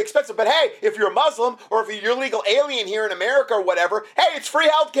incredibly expensive. But hey, if you're a Muslim or if you're a legal alien here in America or whatever, hey, it's free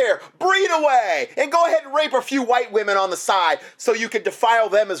healthcare. Breed away and go ahead and rape a few white women on the side so you can defile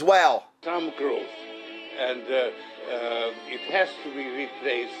them as well. Some growth, and it has to be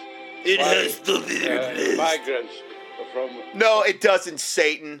replaced. Migrants from... No, it doesn't,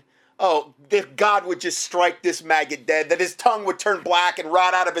 Satan. Oh, if God would just strike this maggot dead, that his tongue would turn black and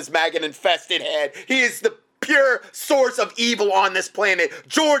rot out of his maggot-infested head. He is the pure source of evil on this planet.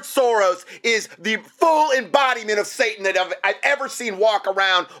 George Soros is the full embodiment of Satan that I've ever seen walk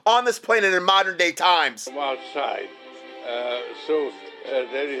around on this planet in modern day times. From outside. So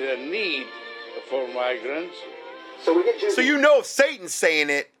there is a need for migrants. So you know if Satan's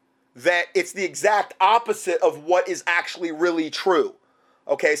saying it, that it's the exact opposite of what is actually really true.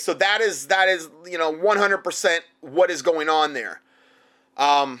 Okay, so that is 100% what is going on there.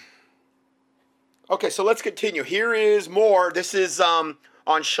 Okay, so let's continue. Here is more. This is on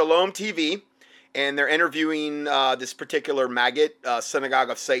Shalom TV, and they're interviewing this particular maggot, Synagogue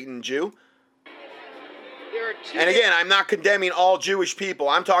of Satan Jew. And again, I'm not condemning all Jewish people.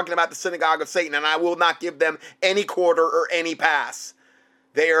 I'm talking about the Synagogue of Satan, and I will not give them any quarter or any pass.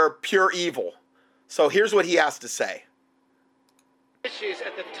 They are pure evil. So here's what he has to say. Issues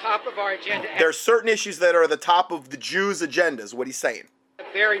at the top of our agenda. There are certain issues that are at the top of the Jews' agendas. What he's saying. At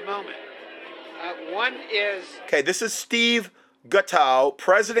the very moment. One is... Okay, this is Steve Guttow,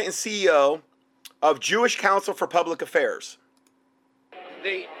 President and CEO of Jewish Council for Public Affairs.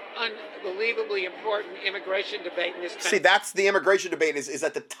 The unbelievably important immigration debate in this country. See, that's the immigration debate is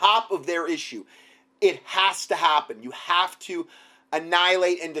at the top of their issue. It has to happen. You have to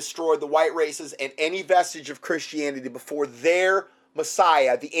annihilate and destroy the white races and any vestige of Christianity before their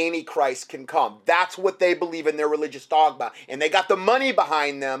Messiah, the Antichrist, can come. That's what they believe in their religious dogma. And they got the money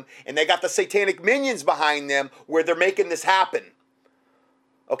behind them, and they got the satanic minions behind them where they're making this happen.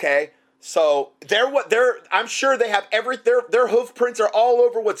 Okay? So I'm sure they have their hoof prints are all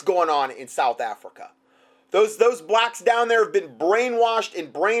over what's going on in South Africa. Those blacks down there have been brainwashed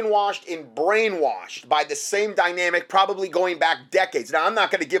and brainwashed and brainwashed by the same dynamic, probably going back decades. Now, I'm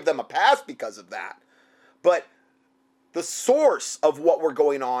not going to give them a pass because of that. But the source of what we're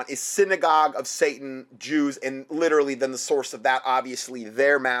going on is Synagogue of Satan Jews, and literally then the source of that, obviously,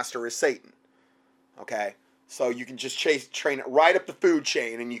 their master is Satan. Okay? So you can just train it right up the food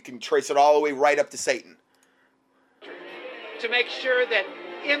chain, and you can trace it all the way right up to Satan. To make sure that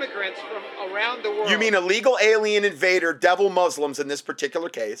immigrants from around the world... You mean illegal alien invader, devil Muslims in this particular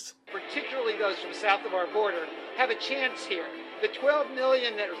case. Particularly those from south of our border, have a chance here. The 12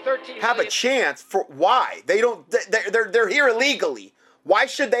 million that are 13 have million... a chance? For why? They're here illegally. Why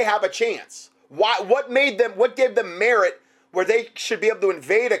should they have a chance? Why? What gave them merit where they should be able to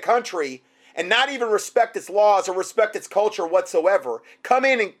invade a country and not even respect its laws or respect its culture whatsoever? Come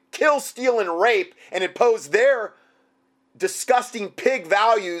in and kill, steal, and rape and impose their disgusting pig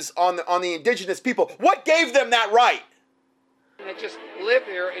values on the indigenous people. What gave them that right? That just live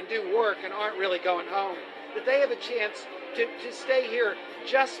here and do work and aren't really going home. That they have a chance to stay here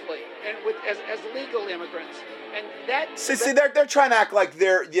justly and as legal immigrants. And that see they're trying to act like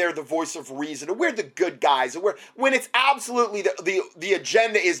they're the voice of reason. We're the good guys. When it's absolutely the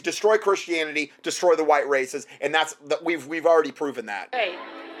agenda is destroy Christianity, destroy the white races, and we've already proven that. Hey,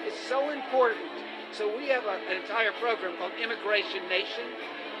 it's so important. So we have an entire program called Immigration Nation,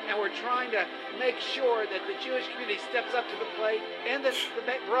 and we're trying to make sure that the Jewish community steps up to the plate and the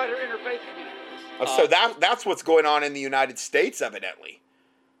broader interfaith community. So that's what's going on in the United States, evidently.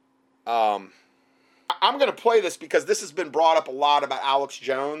 I'm going to play this because this has been brought up a lot about Alex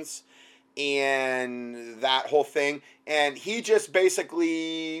Jones and that whole thing. And he just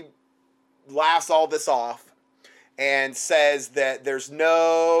basically laughs all this off and says that there's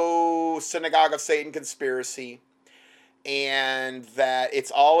no Synagogue of Satan conspiracy and that it's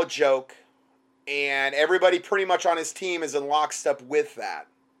all a joke. And everybody pretty much on his team is in lockstep with that.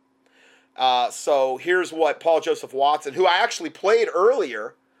 So here's what Paul Joseph Watson, who I actually played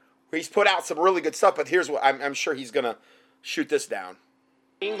earlier, he's put out some really good stuff, but here's what I'm sure he's going to shoot this down.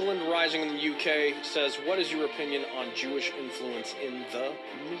 England Rising in the UK says, what is your opinion on Jewish influence in the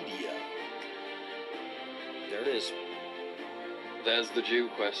media? There it is. There's the Jew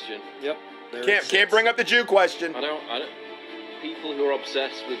question. Yep. Can't bring up the Jew question. I don't. People who are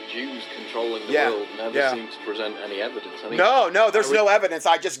obsessed with Jews controlling the world never seem to present any evidence. I mean, no, there's no evidence.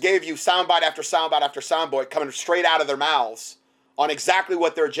 I just gave you soundbite after soundbite after soundbite coming straight out of their mouths on exactly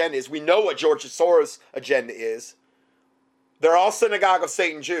what their agenda is. We know what George Soros' agenda is. They're all synagogue of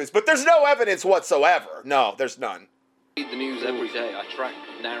Satan Jews, but there's no evidence whatsoever. No, there's none. I read the news every day. I track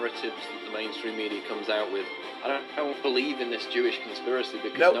narratives that the mainstream media comes out with. I don't believe in this Jewish conspiracy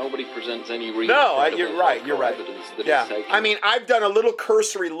because nobody presents any real you're right. evidence that it's taken. I mean, I've done a little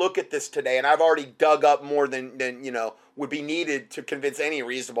cursory look at this today, and I've already dug up more than would be needed to convince any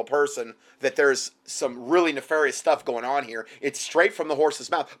reasonable person that there's some really nefarious stuff going on here. It's straight from the horse's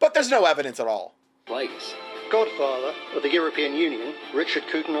mouth, but there's no evidence at all. Place. Godfather of the European Union, Richard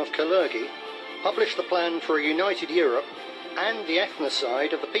Koutenov-Kalergi, published the plan for a united Europe and the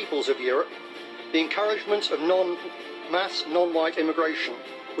ethnocide of the peoples of Europe. The encouragement of mass non-white immigration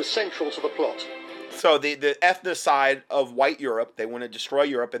was central to the plot. So the ethnocide of white Europe, they want to destroy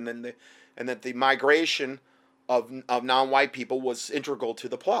Europe, and that the migration of non-white people was integral to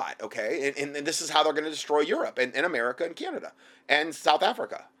the plot. Okay, and this is how they're going to destroy Europe and America and Canada and South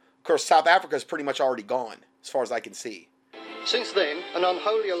Africa. Of course, South Africa is pretty much already gone, as far as I can see. Since then, an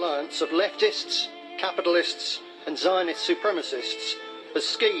unholy alliance of leftists, capitalists, and Zionist supremacists has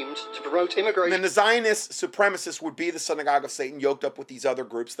schemed to promote immigration. And then the Zionist supremacists would be the synagogue of Satan, yoked up with these other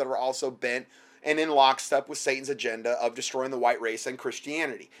groups that are also bent and in lockstep with Satan's agenda of destroying the white race and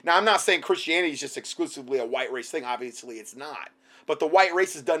Christianity. Now, I'm not saying Christianity is just exclusively a white race thing. Obviously, it's not. But the white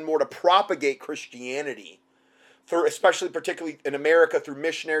race has done more to propagate Christianity, particularly in America, through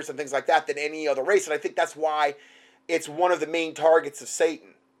missionaries and things like that, than any other race. And I think that's why it's one of the main targets of Satan.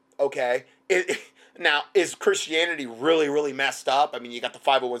 Okay? Now, is Christianity really, really messed up? I mean, you got the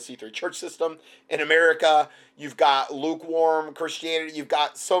 501c3 church system in America. You've got lukewarm Christianity. You've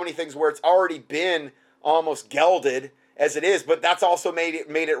got so many things where it's already been almost gelded as it is. But that's also made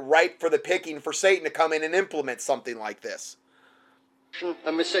it ripe for the picking for Satan to come in and implement something like this.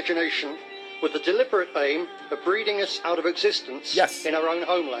 And miscegenation with the deliberate aim of breeding us out of existence in our own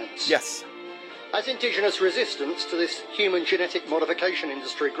homelands. Yes. As indigenous resistance to this human genetic modification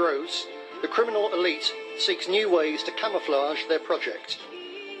industry grows, the criminal elite seeks new ways to camouflage their project.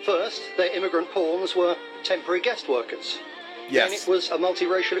 First, their immigrant pawns were temporary guest workers. Yes. Then it was a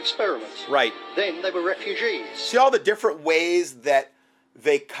multiracial experiment. Right. Then they were refugees. See all the different ways that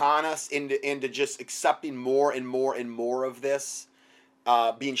they con us into just accepting more and more and more of this,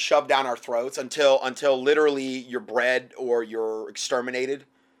 being shoved down our throats until literally you're bred or you're exterminated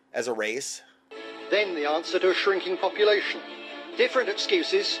as a race. Then the answer to a shrinking population. Different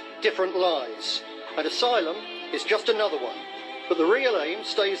excuses, different lies. And asylum is just another one. But the real aim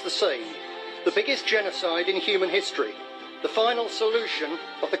stays the same. The biggest genocide in human history. The final solution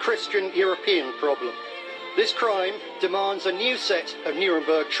of the Christian European problem. This crime demands a new set of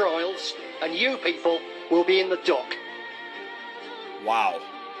Nuremberg trials, and you people will be in the dock. Wow.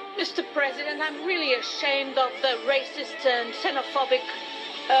 Mr. President, I'm really ashamed of the racist and xenophobic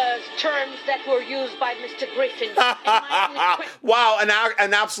terms that were used by Mr. Griffin. Wow,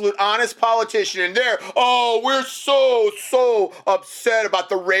 an absolute honest politician in there. Oh, we're so upset about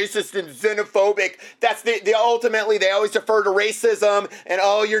the racist and xenophobic. That's the ultimately they always defer to racism and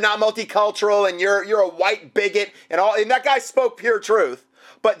you're not multicultural and you're a white bigot and all. And that guy spoke pure truth.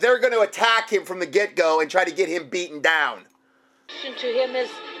 But they're going to attack him from the get-go and try to get him beaten down. To him is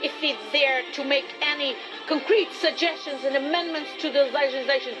if he's there to make any concrete suggestions and amendments to the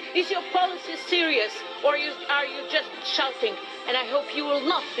legislation. Is your policy serious, or are you just shouting? And I hope you will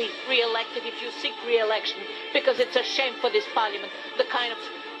not be re-elected if you seek re-election, because it's a shame for this parliament, the kind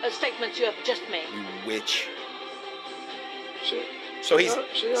of statements you have just made. You witch. So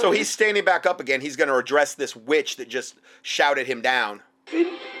he's standing back up again. He's going to address this witch that just shouted him down.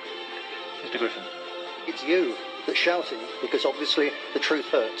 Mr. Griffin. It's you that's shouting, because obviously the truth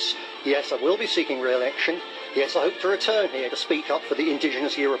hurts. Yes, I will be seeking re-election. Yes, I hope to return here to speak up for the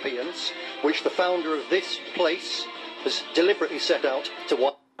indigenous Europeans, which the founder of this place has deliberately set out to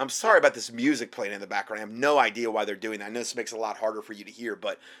wipe. I'm sorry about this music playing in the background. I have no idea why they're doing that. I know this makes it a lot harder for you to hear,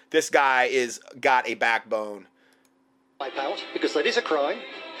 but this guy is got a backbone. Wipe out, because that is a crime.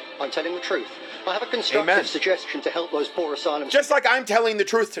 I'm telling the truth. I have a constructive suggestion to help those poor asylum. Just like I'm telling the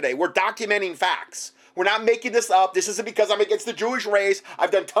truth today. We're documenting facts. We're not making this up. This isn't because I'm against the Jewish race.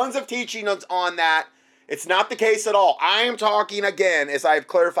 I've done tons of teaching on that. It's not the case at all. I am talking, again, as I've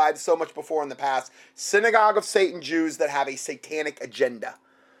clarified so much before in the past, synagogue of Satan Jews that have a satanic agenda.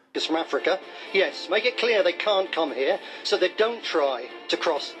 from Africa. Yes, make it clear they can't come here, so they don't try to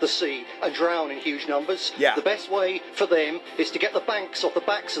cross the sea and drown in huge numbers. Yeah. The best way for them is to get the banks off the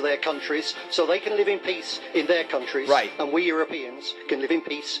backs of their countries so they can live in peace in their countries. Right. And we Europeans can live in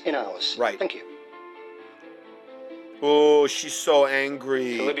peace in ours. Right. Thank you. Oh, she's so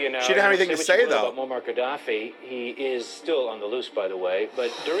angry. To Libya now, She didn't have anything to say, though. About Muammar Gaddafi, he is still on the loose, by the way.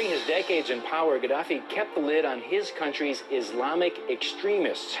 But during his decades in power, Gaddafi kept the lid on his country's Islamic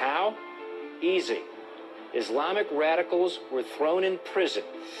extremists. How? Easy. Islamic radicals were thrown in prison.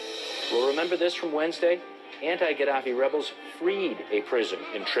 We'll remember this from Wednesday. Anti-Gaddafi rebels freed a prison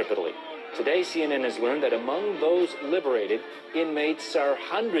in Tripoli. Today, CNN has learned that among those liberated inmates are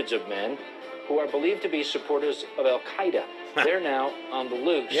hundreds of men who are believed to be supporters of Al-Qaeda. They're now on the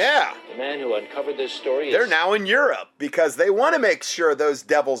loose. Yeah. The man who uncovered this story They're now in Europe because they want to make sure those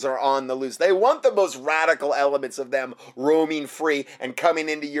devils are on the loose. They want the most radical elements of them roaming free and coming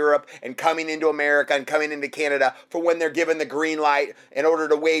into Europe and coming into America and coming into Canada for when they're given the green light in order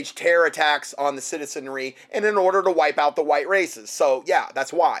to wage terror attacks on the citizenry and in order to wipe out the white races. So, yeah,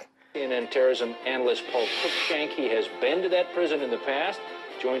 that's why. CNN terrorism analyst Paul Cruikshank, he has been to that prison in the past,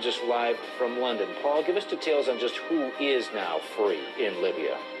 joins us live from London. Paul, give us details on just who is now free in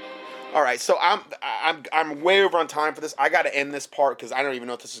Libya. All right, so I'm way over on time for this. I got to end this part because I don't even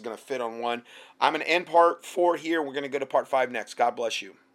know if this is going to fit on one. I'm going to end part 4 here. We're going to go to part 5 next. God bless you.